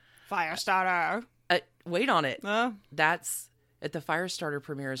Barrymore. Firestarter. Wait on it. That's at the Firestarter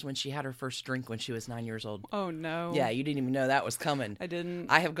premieres when she had her first drink when she was 9 years old. Oh, no. Yeah, you didn't even know that was coming. I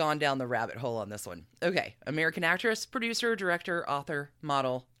didn't. I have gone down the rabbit hole on this one. Okay. American actress, producer, director, author,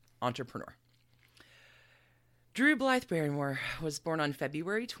 model, entrepreneur. Drew Blythe Barrymore was born on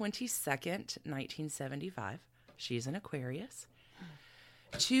February 22nd, 1975. She's an Aquarius.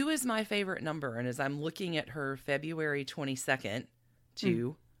 2 is my favorite number, and as I'm looking at her February 22nd,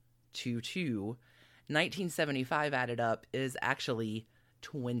 222, 1975 added up is actually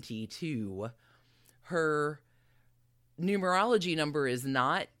 22. Her numerology number is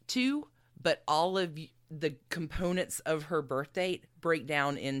not 2, but all of the components of her birth date break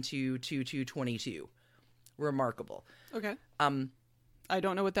down into 2222. Remarkable. Okay. I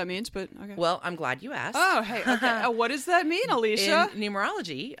don't know what that means, but okay. Well, I'm glad you asked. Oh, hey. Okay. What does that mean, Alicia? In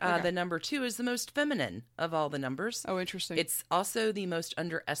numerology, the number 2 is the most feminine of all the numbers. Oh, interesting. It's also the most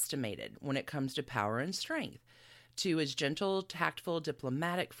underestimated when it comes to power and strength. 2 is gentle, tactful,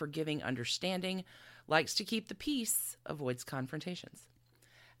 diplomatic, forgiving, understanding, likes to keep the peace, avoids confrontations.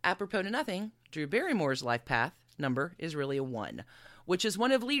 Apropos to nothing, Drew Barrymore's life path number is really a 1, which is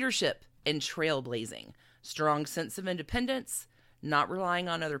one of leadership and trailblazing. Strong sense of independence, not relying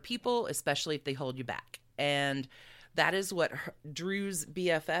on other people, especially if they hold you back. And that is what Drew's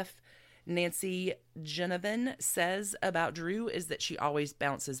BFF, Nancy Genevan, says about Drew, is that she always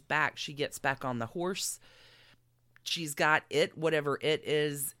bounces back. She gets back on the horse. She's got it, whatever it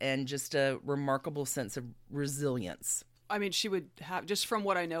is, and just a remarkable sense of resilience. I mean, she would have, just from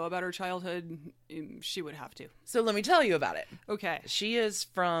what I know about her childhood, she would have to. So let me tell you about it. Okay. She is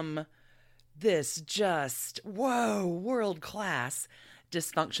from this just, world-class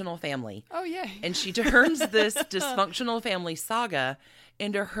dysfunctional family. Oh, yeah. And she turns this dysfunctional family saga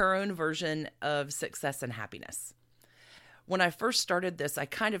into her own version of success and happiness. When I first started this, I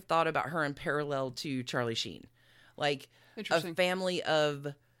kind of thought about her in parallel to Charlie Sheen. Like a family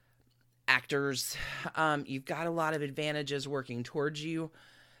of actors. You've got a lot of advantages working towards you.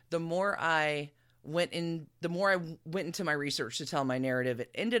 The more I went into my research to tell my narrative, it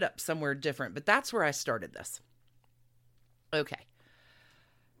ended up somewhere different, but that's where I started this. Okay.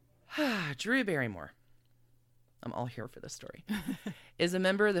 Drew Barrymore, I'm all here for this story, is a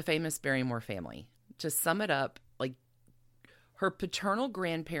member of the famous Barrymore family. To sum it up, like, her paternal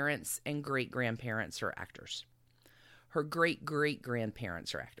grandparents and great-grandparents are actors. Her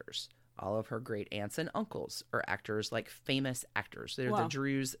great-great-grandparents are actors. All of her great aunts and uncles are actors, like famous actors. They're the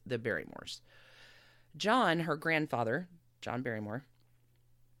Drews, the Barrymores. John, her grandfather, John Barrymore,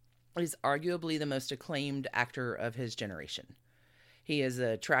 is arguably the most acclaimed actor of his generation. He is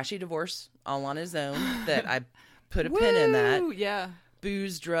a trashy divorce all on his own that I put a pin in that. Yeah.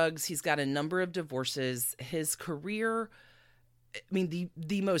 Booze, drugs. He's got a number of divorces. His career, I mean,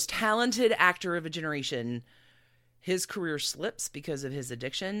 the most talented actor of a generation, his career slips because of his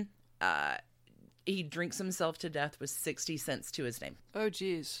addiction. He drinks himself to death with 60 cents to his name. Oh,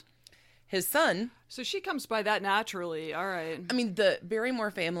 geez. His son. So she comes by that naturally. All right. I mean, the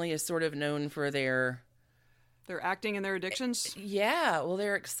Barrymore family is sort of known for their acting and their addictions. Yeah, well,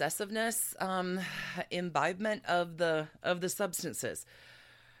 their excessiveness, imbibement of the substances.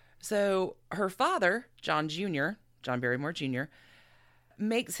 So her father, John Barrymore Jr.,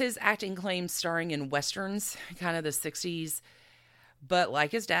 makes his acting claims starring in westerns, kind of the 60s. But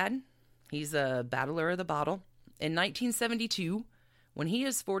like his dad, he's a battler of the bottle. In 1972, when he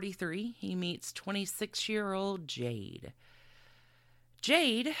is 43, he meets 26-year-old Jade.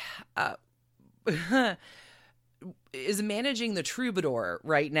 Jade is managing the Troubadour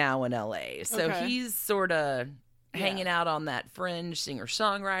right now in LA. So he's sort of hanging out on that fringe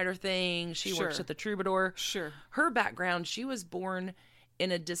singer-songwriter thing. She works at the Troubadour. Sure. Her background, she was born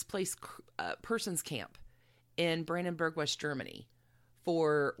in a displaced persons camp in Brandenburg, West Germany,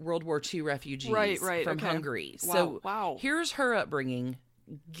 for World War II refugees from Hungary. Wow. So here's her upbringing.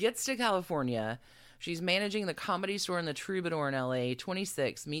 Gets to California. She's managing the Comedy Store in the Troubadour in LA.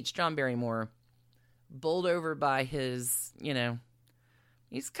 26, meets John Barrymore. Bowled over by his,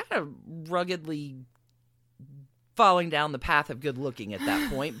 he's kind of ruggedly falling down the path of good looking at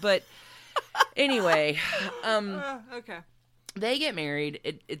that point. But anyway, okay. They get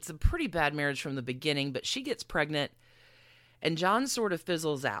married. It's a pretty bad marriage from the beginning, but she gets pregnant and John sort of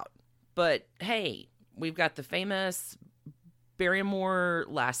fizzles out. But hey, we've got the famous Barrymore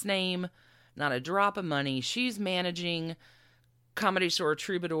last name, not a drop of money. She's managing Comedy Store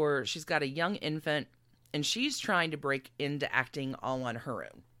Troubadour. She's got a young infant, and she's trying to break into acting all on her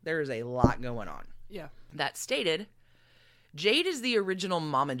own. There's a lot going on. Yeah. That stated, Jade is the original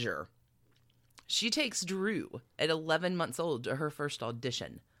momager. She takes Drew at 11 months old to her first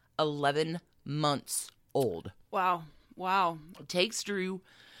audition. 11 months old. Wow. Takes Drew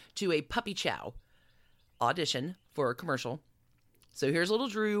to a puppy chow audition for a commercial. So here's little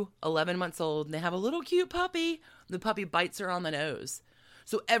Drew, 11 months old, and they have a little cute puppy. The puppy bites her on the nose.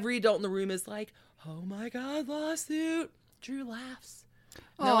 So every adult in the room is like, oh my God, lawsuit. Drew laughs.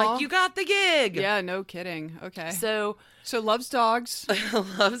 They're like, you got the gig. Yeah, no kidding. Okay. So loves dogs.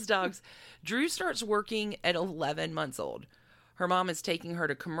 Loves dogs. Drew starts working at 11 months old. Her mom is taking her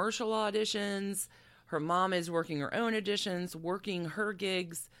to commercial auditions. Her mom is working her own auditions, working her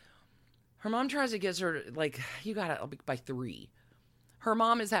gigs. Her mom tries to get her, like, you got it by 3. Her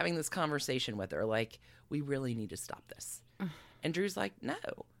mom is having this conversation with her, like, we really need to stop this. And Drew's like, no,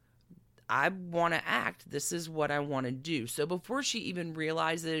 I want to act. This is what I want to do. So before she even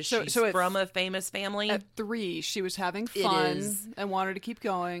realizes she's from a famous family. At 3, she was having fun and wanted to keep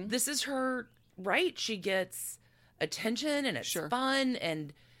going. This is her, right? She gets attention and it's fun.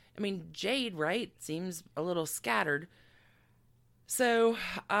 And, I mean, Jade, right, seems a little scattered. So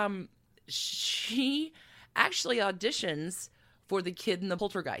she actually auditions for the kid in the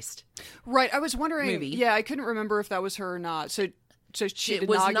Poltergeist. Right. I was wondering. Movie. Yeah, I couldn't remember if that was her or not. So she it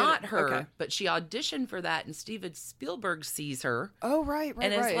was not her, but she auditioned for that, and Steven Spielberg sees her. Oh, right.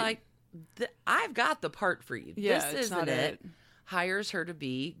 And is like, I've got the part for you. Yeah, this isn't it. Hires her to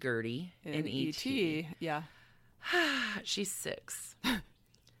be Gertie in E.T. Yeah. She's 6.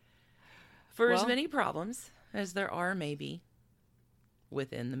 For as many problems as there are maybe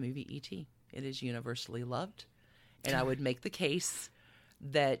within the movie E.T., it is universally loved. And I would make the case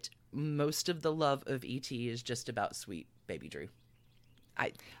that most of the love of E.T. is just about sweet baby Drew.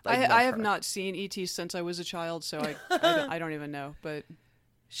 I have not seen E.T. since I was a child, so I don't even know. But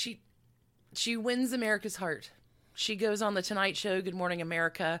she wins America's heart. She goes on the Tonight Show, Good Morning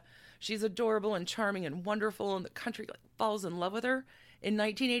America. She's adorable and charming and wonderful, and the country falls in love with her. In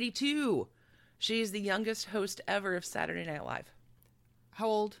 1982, she is the youngest host ever of Saturday Night Live. How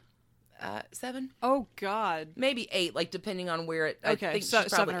old? 7. Oh, God. Maybe 8, like, depending on where it... Okay, I think she's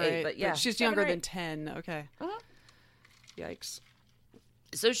probably 7 or 8. but yeah. But she's younger than 10. Okay. Uh-huh. Yikes.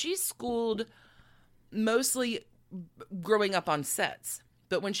 So she's schooled mostly growing up on sets.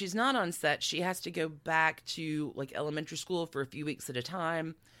 But when she's not on set, she has to go back to, like, elementary school for a few weeks at a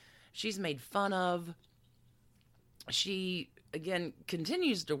time. She's made fun of. She, again,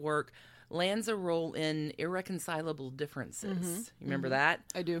 continues to work, lands a role in Irreconcilable Differences. Mm-hmm. You remember that?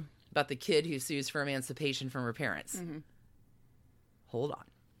 I do. About the kid who sues for emancipation from her parents. Mm-hmm. Hold on.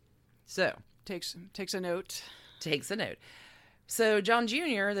 So. Takes a note. Takes a note. So John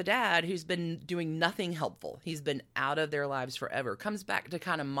Jr., the dad, who's been doing nothing helpful, he's been out of their lives forever, comes back to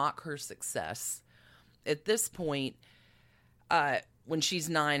kind of mock her success. At this point, when she's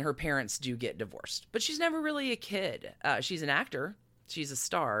 9, her parents do get divorced. But she's never really a kid. She's an actor. She's a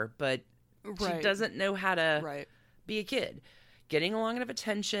star. But she doesn't know how to be a kid. Getting a lot of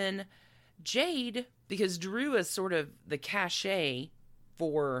attention. Jade, because Drew is sort of the cachet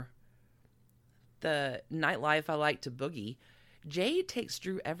for the nightlife I like to boogie, Jade takes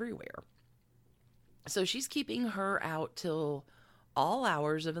Drew everywhere. So she's keeping her out till all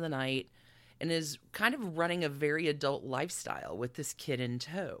hours of the night and is kind of running a very adult lifestyle with this kid in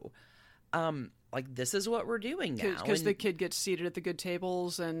tow. Like, this is what we're doing now. Because the kid gets seated at the good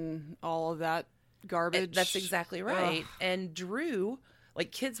tables and all of that garbage. That's exactly right. Ugh. And Drew,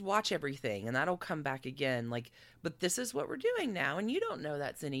 like, kids watch everything, and that'll come back again. Like, but this is what we're doing now, and you don't know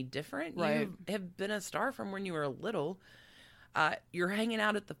that's any different. Right. You have been a star from when you were little. You're hanging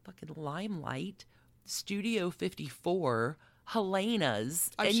out at the fucking Limelight, Studio 54, Helena's.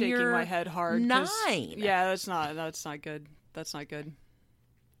 I'm and shaking you're my head hard. 9. Yeah, that's not good. That's not good.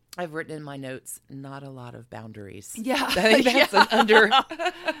 I've written in my notes, not a lot of boundaries. Yeah. I think that's an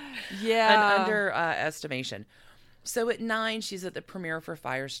underestimation. So at 9, she's at the premiere for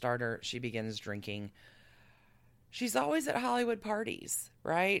Firestarter. She begins drinking. She's always at Hollywood parties,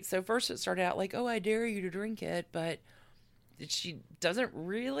 right? So first it started out like, oh, I dare you to drink it. But she doesn't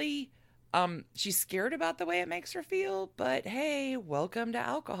really, she's scared about the way it makes her feel. But hey, welcome to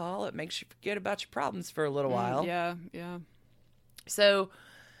alcohol. It makes you forget about your problems for a little while. Yeah. So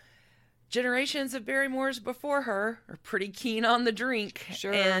generations of Barrymores before her are pretty keen on the drink.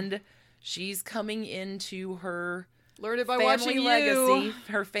 Sure. And she's coming into her learned it by family watching legacy, you.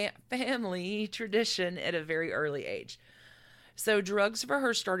 her family tradition at a very early age. So drugs for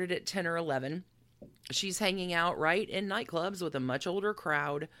her started at 10 or 11. She's hanging out right in nightclubs with a much older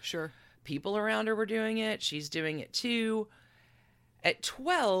crowd. Sure. People around her were doing it. She's doing it too. At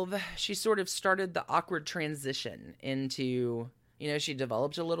 12, she sort of started the awkward transition into, she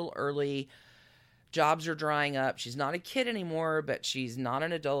developed a little early. Jobs are drying up. She's not a kid anymore, but she's not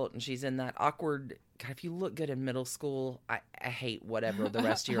an adult, and she's in that awkward, God, if you look good in middle school, I hate whatever the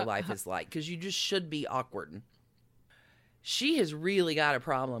rest of your life is like, because you just should be awkward. She has really got a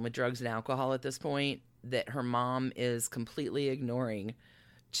problem with drugs and alcohol at this point that her mom is completely ignoring,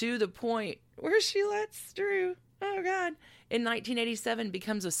 to the point where she lets Drew, oh God, in 1987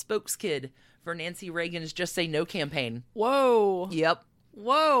 becomes a spokeskid for Nancy Reagan's Just Say No campaign. Whoa. Yep.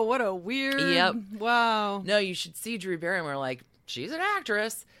 Whoa, what a weird. Yep. Wow. No, you should see Drew Barrymore, like, she's an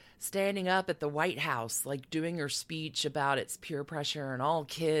actress, standing up at the White House, like, doing her speech about its peer pressure and all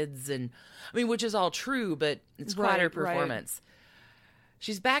kids, and, which is all true, but it's quite her performance. Right.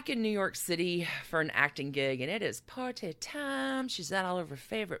 She's back in New York City for an acting gig, and it is party time. She's at all of her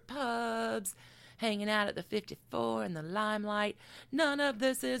favorite pubs, hanging out at the 54 and the Limelight. None of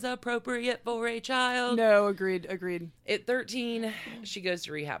this is appropriate for a child. No, agreed. At 13, she goes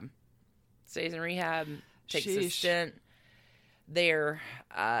to rehab. Stays in rehab, takes a stint there,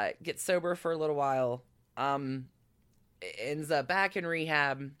 gets sober for a little while, ends up back in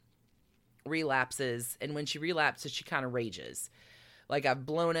rehab, relapses, and when she relapses, she kind of rages. Like, I've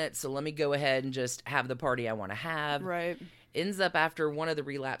blown it, so let me go ahead and just have the party I want to have. Right. Ends up, after one of the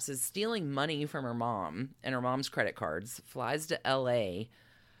relapses, stealing money from her mom and her mom's credit cards, flies to L.A.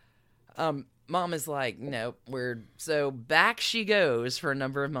 Mom is like, nope, weird. So back she goes for a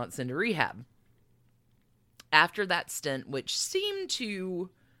number of months into rehab. After that stint, which seemed to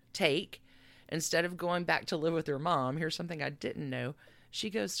take, instead of going back to live with her mom, here's something I didn't know, she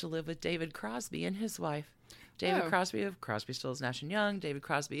goes to live with David Crosby and his wife. David Crosby of Crosby, Stills, Nash & Young. David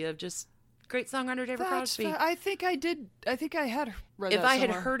Crosby of just great songwriter David Crosby. I think I did. I think I had read if that I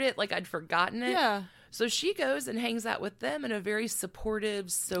somewhere. had heard it, like, I'd forgotten it. Yeah. So she goes and hangs out with them in a very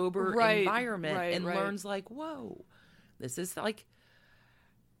supportive, sober environment and learns, like, whoa, this is, like,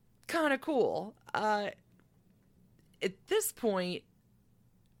 kind of cool. At this point,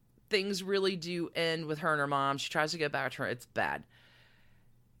 things really do end with her and her mom. She tries to go back to her. It's bad.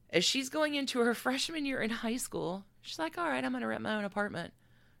 As she's going into her freshman year in high school, she's like, all right, I'm going to rent my own apartment.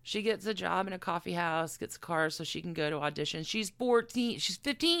 She gets a job in a coffee house, gets a car so she can go to auditions. She's 14. She's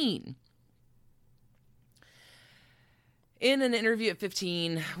 15. In an interview at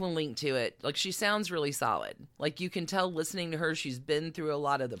 15, we'll link to it. Like, she sounds really solid. Like, you can tell listening to her, she's been through a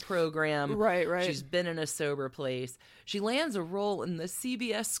lot of the program. Right. She's been in a sober place. She lands a role in the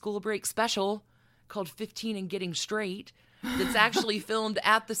CBS School Break special called 15 and Getting Straight. That's actually filmed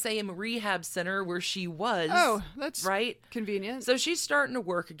at the same rehab center where she was. Oh, that's right. Convenient. So she's starting to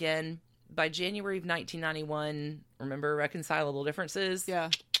work again. By January of 1991, remember Reconcilable Differences? Yeah.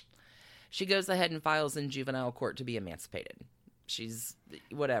 She goes ahead and files in juvenile court to be emancipated. She's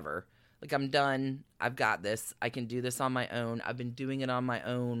whatever. Like, I'm done. I've got this. I can do this on my own. I've been doing it on my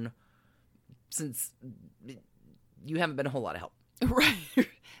own since you haven't been a whole lot of help. Right.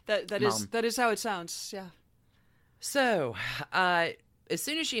 That is how it sounds. Yeah. So, as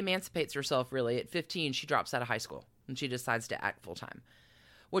soon as she emancipates herself, really, at 15, she drops out of high school and she decides to act full time.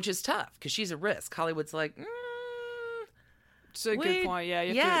 which is tough because she's a risk. Hollywood's like, it's a good point. Yeah,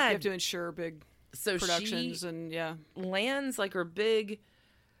 you have to insure big productions, and lands like her big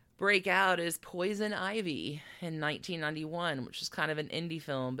breakout is Poison Ivy in 1991, which is kind of an indie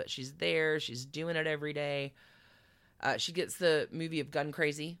film, but she's there. She's doing it every day. She gets the movie of Gun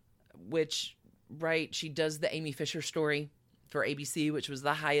Crazy, which, she does the Amy Fisher story for ABC, which was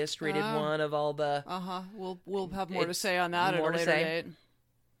the highest rated one of all the... We'll have more to say on that at a later date.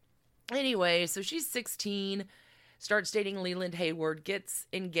 Anyway, so she's 16, starts dating Leland Hayward, gets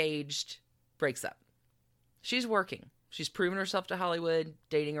engaged, breaks up. She's working. She's proven herself to Hollywood,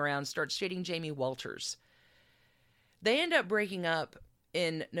 dating around, starts dating Jamie Walters. They end up breaking up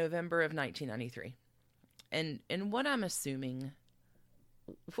in November of 1993. And what I'm assuming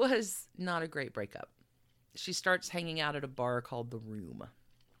was not a great breakup. She starts hanging out at a bar called The Room.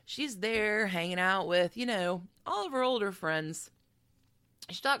 She's there hanging out with, all of her older friends.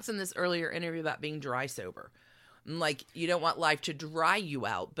 She talks in this earlier interview about being dry sober. Like, you don't want life to dry you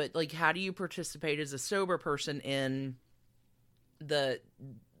out, but, like, how do you participate as a sober person in the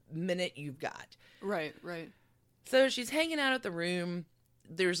minute you've got? Right. So she's hanging out at The Room.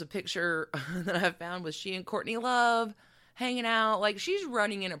 There's a picture that I found with she and Courtney Love hanging out. Like, she's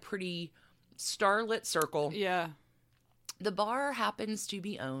running in a pretty starlit circle. Yeah. The bar happens to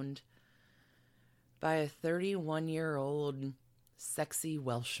be owned by a 31-year-old sexy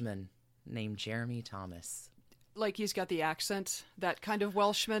Welshman named Jeremy Thomas. Like, he's got the accent, that kind of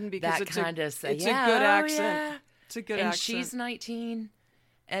Welshman, because it's a good accent. Yeah. It's a good accent. And accent. she's 19,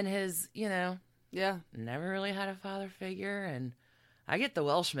 and his, never really had a father figure, and I get the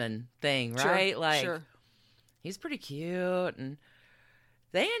Welshman thing, right? Sure. He's pretty cute, and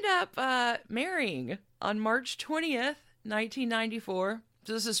they end up marrying on March 20th, 1994.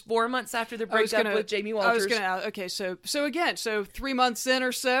 So this is 4 months after the breakup with Jamie Walters. So again, 3 months in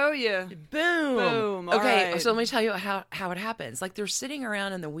or so, boom. Okay, so let me tell you how it happens. Like, they're sitting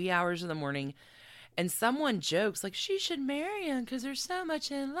around in the wee hours of the morning, and someone jokes, like, she should marry him because they're so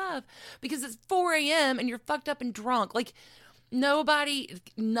much in love. Because it's 4 a.m. and you're fucked up and drunk. Like,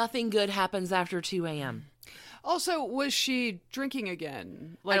 nothing good happens after 2 a.m. Also, was she drinking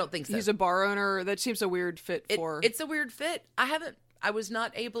again? I don't think so. He's a bar owner. That seems a weird fit for... It's a weird fit. I was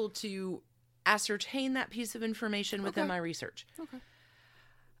not able to ascertain that piece of information within my research. Okay.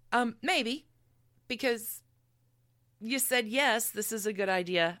 Maybe, because you said, yes, this is a good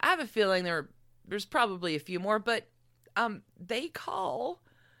idea. I have a feeling there's probably a few more, but they call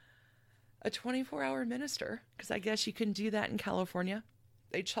a 24-hour minister, because I guess you couldn't do that in California.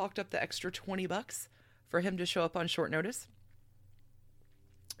 They chalked up the extra $20 for him to show up on short notice.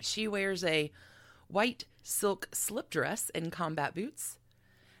 She wears a white silk slip dress and combat boots,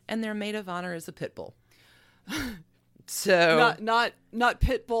 and their maid of honor is a pit bull. So not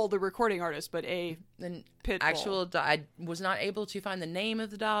Pitbull, the recording artist, but a pit bull. I was not able to find the name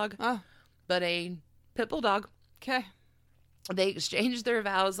of the dog, but a pit bull dog. Okay. They exchanged their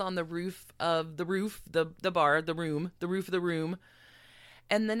vows on the roof of the bar, the roof of the room,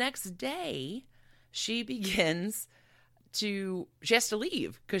 and the next day she has to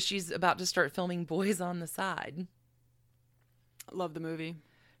leave because she's about to start filming Boys on the Side. Love the movie.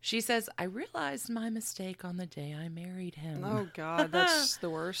 She says, I realized my mistake on the day I married him. Oh, God, that's the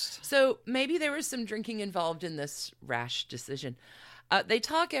worst. So maybe there was some drinking involved in this rash decision. They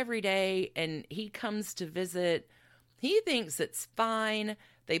talk every day, and he comes to visit. He thinks it's fine.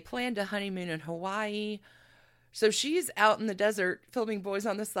 They plan to honeymoon in Hawaii. So she's out in the desert filming Boys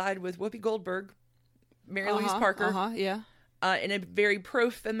on the Side with Whoopi Goldberg, Mary Louise Parker. Yeah. And a very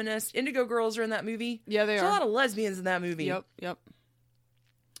pro-feminist. Indigo Girls are in that movie. Yeah, they are. There's a lot of lesbians in that movie. Yep.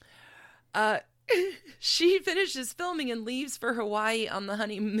 She finishes filming and leaves for Hawaii on the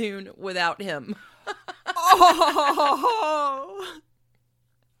honeymoon without him.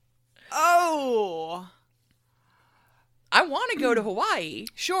 Oh. I want to go to Hawaii.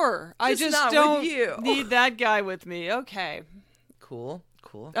 Sure. I just not don't with you. need that guy with me. Okay. Cool.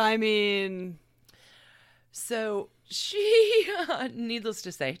 I mean... So she, needless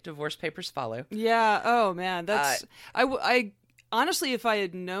to say, divorce papers follow. Yeah. Oh, man. That's... I honestly, if I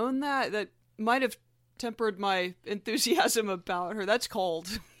had known that might have tempered my enthusiasm about her. That's cold.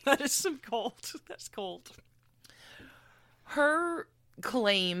 That is some cold. That's cold. Her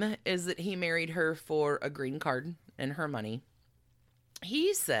claim is that he married her for a green card and her money.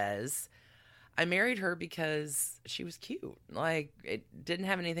 He says, I married her because she was cute. Like, it didn't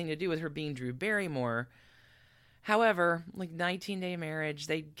have anything to do with her being Drew Barrymore. However, 19-day marriage,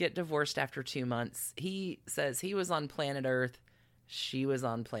 they get divorced after 2 months. He says he was on planet Earth. She was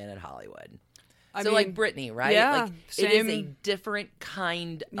on planet Hollywood. like Britney, right? Yeah, like same. It is a different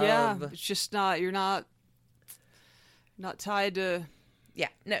kind of... it's just you're not tied to... Yeah,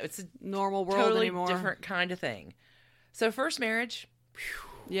 no, it's a normal world totally anymore. Different kind of thing. So first marriage...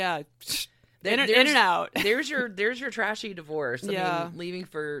 Yeah. In and out. There's your trashy divorce. I mean, leaving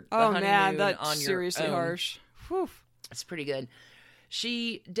for the honeymoon man, that's on your seriously own. harsh. Whew. It's pretty good.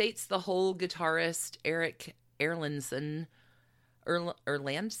 She dates the whole guitarist Eric Erlandson.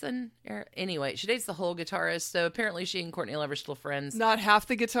 Anyway, she dates the whole guitarist. So apparently she and Courtney Love are still friends. Not half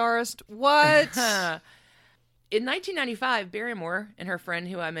the guitarist. What? In 1995, Barrymore and her friend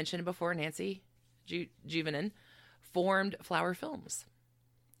who I mentioned before, Nancy Juvenin, formed Flower Films,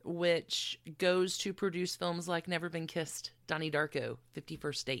 which goes to produce films like Never Been Kissed, Donnie Darko,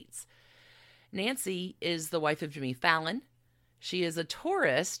 51st Dates. Nancy is the wife of Jimmy Fallon. She is a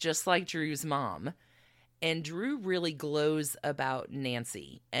Taurus, just like Drew's mom. And Drew really glows about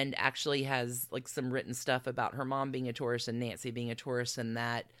Nancy and actually has like some written stuff about her mom being a Taurus and Nancy being a Taurus and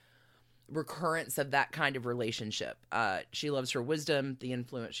that recurrence of that kind of relationship. She loves her wisdom, the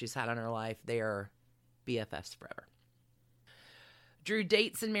influence she's had on her life. They are BFFs forever. Drew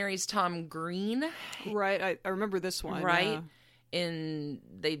dates and marries Tom Green. Right. I remember this one. Right.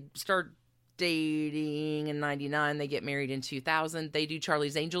 They start dating in 99. They get married in 2000. They do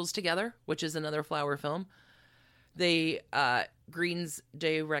Charlie's Angels together, which is another Flower film. Green's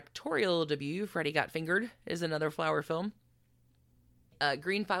directorial debut, Freddie Got Fingered, is another Flower film.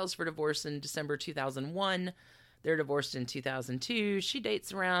 Green files for divorce in December 2001. They're divorced in 2002. She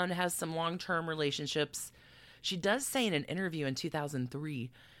dates around, has some long-term relationships. She does say in an interview in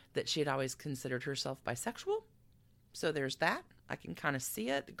 2003 that she had always considered herself bisexual. So there's that. I can kind of see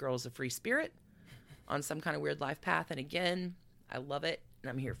it. The girl's a free spirit on some kind of weird life path. And again, I love it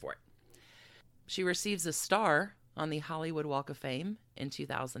and I'm here for it. She receives a star on the Hollywood Walk of Fame in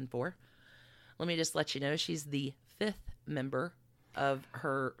 2004. Let me just let you know she's the 5th member of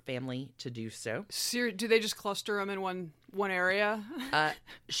her family to do so. Do they just cluster them in one area?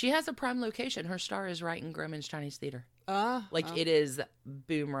 She has a prime location. Her star is right in Grauman's Chinese Theater. It is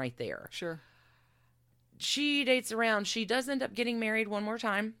boom right there. Sure. She dates around. She does end up getting married one more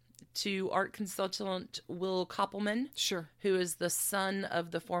time to art consultant Will Koppelman. Sure. Who is the son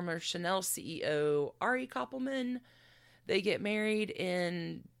of the former Chanel CEO, Ari Koppelman. They get married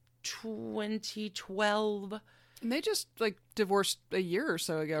in 2012. And they just, divorced a year or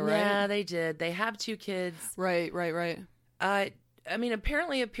so ago, right? Yeah, they did. They have 2 kids. Right.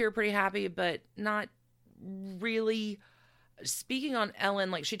 Apparently appear pretty happy, but not really. Speaking on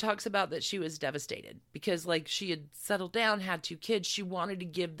Ellen, she talks about that she was devastated because, she had settled down, had 2 kids. She wanted to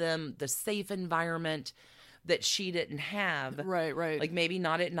give them the safe environment that she didn't have. Right. Maybe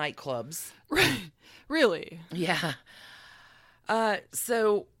not at nightclubs. Right. Really? Yeah.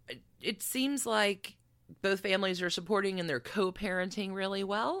 So it seems like both families are supporting and they're co-parenting really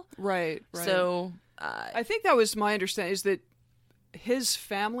well. Right. So I think that was my understanding, is that his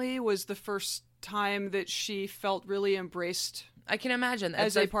family was the first time that she felt really embraced. I can imagine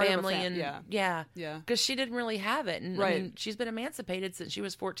as a part family of a and yeah. Because she didn't really have it, and right. She's been emancipated since she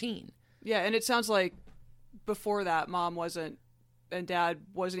was 14. Yeah, and it sounds like before that, mom wasn't, and dad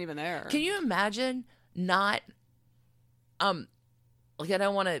wasn't even there. Can you imagine not? I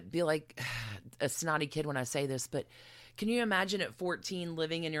don't want to be like a snotty kid when I say this, but can you imagine at 14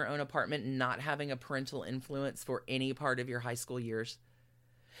 living in your own apartment and not having a parental influence for any part of your high school years?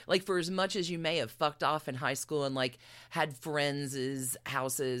 For as much as you may have fucked off in high school and had friends'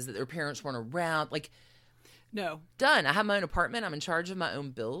 houses that their parents weren't around, no. Done. I have my own apartment. I'm in charge of my own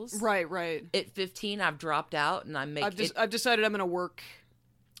bills. Right. At 15, I've dropped out and I've decided I'm going to work.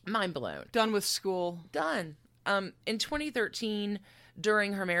 Mind blown. Done with school. Done. In 2013,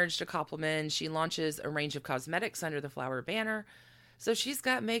 during her marriage to Koppelman, she launches a range of cosmetics under the Flower banner. So she's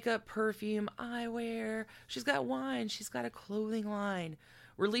got makeup, perfume, eyewear. She's got wine. She's got a clothing line.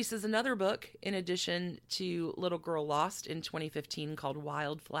 Releases another book in addition to Little Girl Lost in 2015 called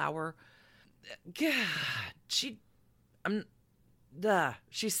Wildflower. God, she's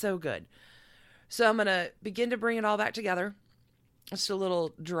so good. So I'm going to begin to bring it all back together. Just a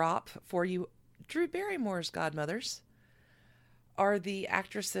little drop for you. Drew Barrymore's godmothers are the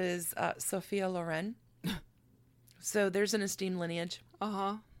actresses Sophia Loren. So there's an esteemed lineage.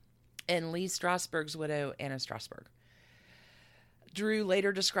 And Lee Strasberg's widow, Anna Strasberg. Drew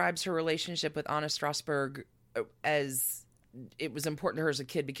later describes her relationship with Anna Strasberg as it was important to her as a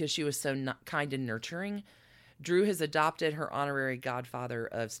kid because she was so kind and nurturing. Drew has adopted her honorary godfather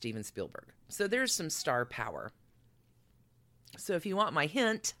of Steven Spielberg. So there's some star power. So if you want my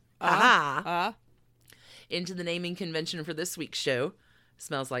hint, into the naming convention for this week's show,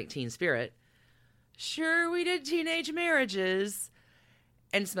 Smells Like Teen Spirit, Sure, we did Teenage Marriages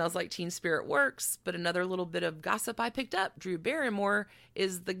and Smells Like Teen Spirit works, but another little bit of gossip I picked up. Drew Barrymore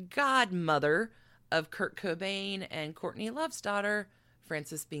is the godmother of Kurt Cobain and Courtney Love's daughter,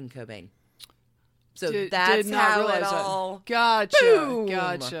 Frances Bean Cobain. So that's how it all... Gotcha. Boom,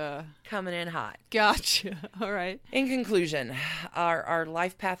 gotcha. Coming in hot. Gotcha. All right. In conclusion, our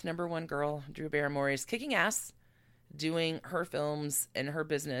life path number one girl, Drew Barrymore, is kicking ass, doing her films and her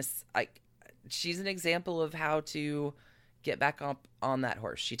business. She's an example of how to get back up on that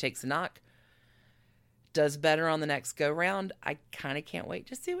horse. She takes a knock, does better on the next go round. I kind of can't wait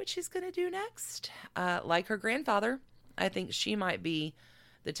to see what she's going to do next. Like her grandfather, I think she might be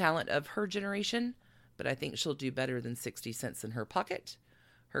the talent of her generation, but I think she'll do better than 60 cents in her pocket.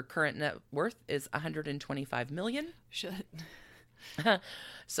 Her current net worth is $125 million. Shit.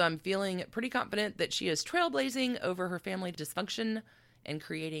 So I'm feeling pretty confident that she is trailblazing over her family dysfunction and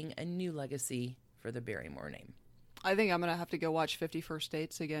creating a new legacy for the Barrymore name. I think I'm going to have to go watch 50 First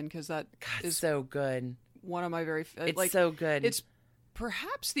Dates again because that is so good. One of my very... It's so good. It's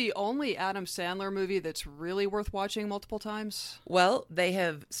perhaps the only Adam Sandler movie that's really worth watching multiple times. Well, they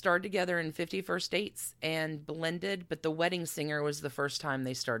have starred together in 50 First Dates and blended, but The Wedding Singer was the first time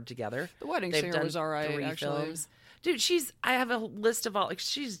they starred together. The Wedding Singer was all right, actually. Films. Dude, I have a list of all...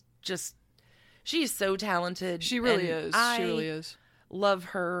 she's so talented. She really is. She really is. Love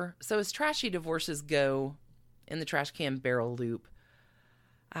her. So as trashy divorces go in the trash can barrel loop,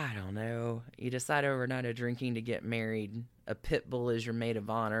 I don't know. You decide overnight of drinking to get married. A pit bull is your maid of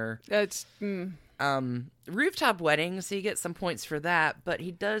honor. That's rooftop wedding, so you get some points for that. But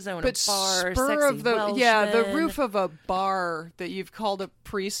he does own a bar. Spur of the the roof of a bar that you've called a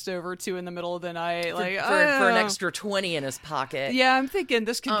priest over to in the middle of the night, for an extra 20 in his pocket. Yeah, I'm thinking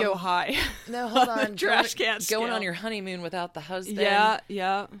this could go high. No, hold on. Trash can going on your honeymoon without the husband. Yeah.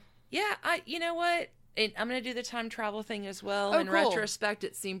 You know what? I'm going to do the time travel thing as well. In cool. retrospect,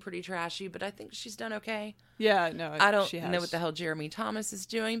 it seemed pretty trashy, but I think she's done okay. Yeah, no, I don't know what the hell Jeremy Thomas is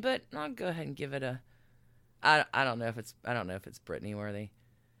doing, but I'll go ahead and give it a. I don't know if it's Britney worthy.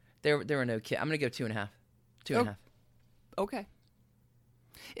 There were no kids. I'm going to go 2.5. 2.5. Okay.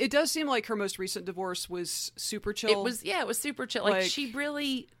 It does seem like her most recent divorce was super chill. It was super chill. Like she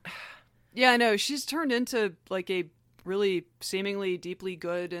really. Yeah, I know. She's turned into like a really seemingly deeply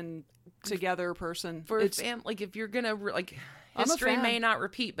good and together person. For like if you're gonna history may not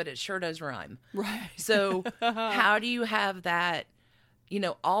repeat, but it sure does rhyme. Right. So how do you have that?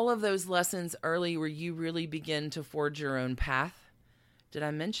 All of those lessons early where you really begin to forge your own path. Did I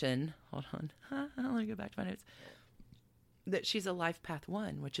mention? Hold on. Let me go back to my notes. That she's a life path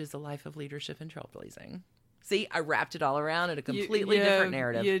 1, which is a life of leadership and trailblazing. See, I wrapped it all around in a completely different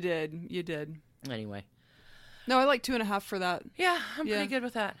narrative. You did. Anyway. No, I like 2.5 for that. Yeah, I'm pretty good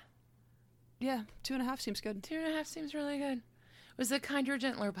with that. Yeah, 2.5 seems good. 2.5 seems really good. It was a kinder,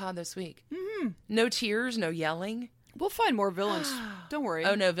 gentler pod this week. Mm-hmm. No tears, no yelling. We'll find more villains. Don't worry.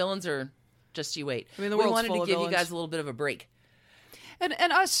 Oh, no, villains are just you wait. I mean, the world's wanted full to of give villains. You guys a little bit of a break. And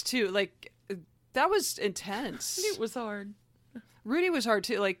us, too. Like, that was intense. It was hard. Rudy was hard,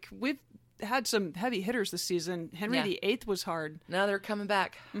 too. Like, we've had some heavy hitters this season. Henry VIII was hard. Now they're coming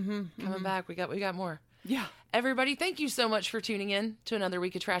back. Coming back. We got more. Yeah. Everybody, thank you so much for tuning in to another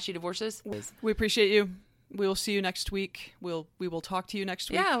week of Trashy Divorces. We appreciate you. We will see you next week. We will talk to you next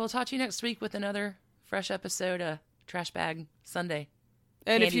week. Yeah, we'll talk to you next week with another fresh episode of Trash Bag Sunday.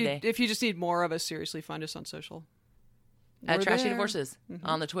 And if you just need more of us, seriously, find us on social. At Trashy Divorces.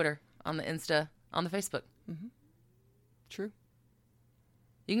 On the Twitter, on the Insta, on the Facebook. Mm-hmm. True.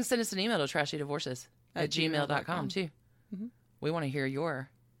 You can send us an email to trashydivorces@gmail.com too. Mm-hmm. We want to hear your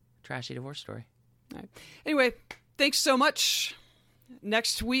trashy divorce story. All right. Anyway, thanks so much.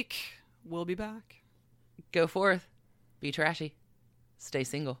 Next week, we'll be back. Go forth. Be trashy. Stay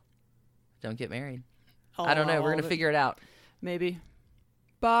single. Don't get married. I don't know. We're going to figure it out. Maybe.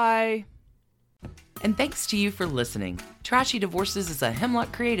 Bye. And thanks to you for listening. Trashy Divorces is a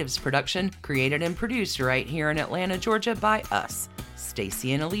Hemlock Creatives production, created and produced right here in Atlanta, Georgia by us,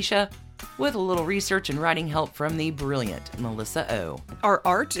 Stacy and Alicia, with a little research and writing help from the brilliant Melissa O. Our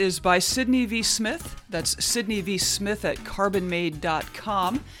art is by Sydney V. Smith. That's Sydney V. Smith at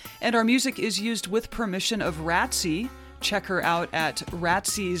carbonmade.com. And our music is used with permission of Ratsy. Check her out at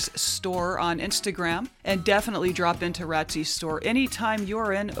Ratsy's store on Instagram. And definitely drop into Ratsy's store anytime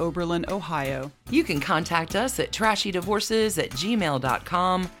you're in Oberlin, Ohio. You can contact us at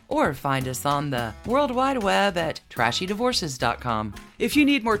trashydivorces@gmail.com or find us on the World Wide Web at trashydivorces.com. If you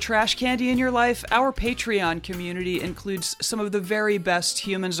need more trash candy in your life, our Patreon community includes some of the very best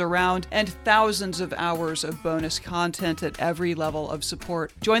humans around and thousands of hours of bonus content at every level of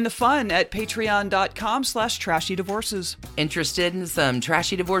support. Join the fun at patreon.com/trashydivorces. Interested in some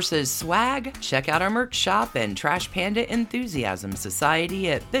Trashy Divorces swag? Check out our merch shop and Trash Panda Enthusiasm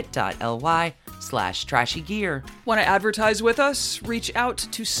Society at bit.ly/trashygear. Want to advertise with us? Reach out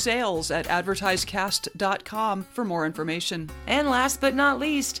to sales@advertisecast.com for more information. And last but not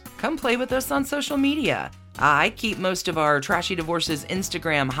least, come play with us on social media. I keep most of our Trashy Divorces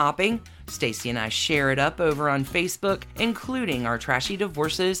Instagram hopping. Stacy and I share it up over on Facebook, including our Trashy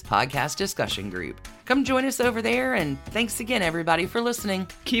Divorces podcast discussion group. Come join us over there, and thanks again, everybody, for listening.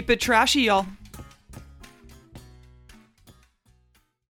 Keep it trashy, y'all.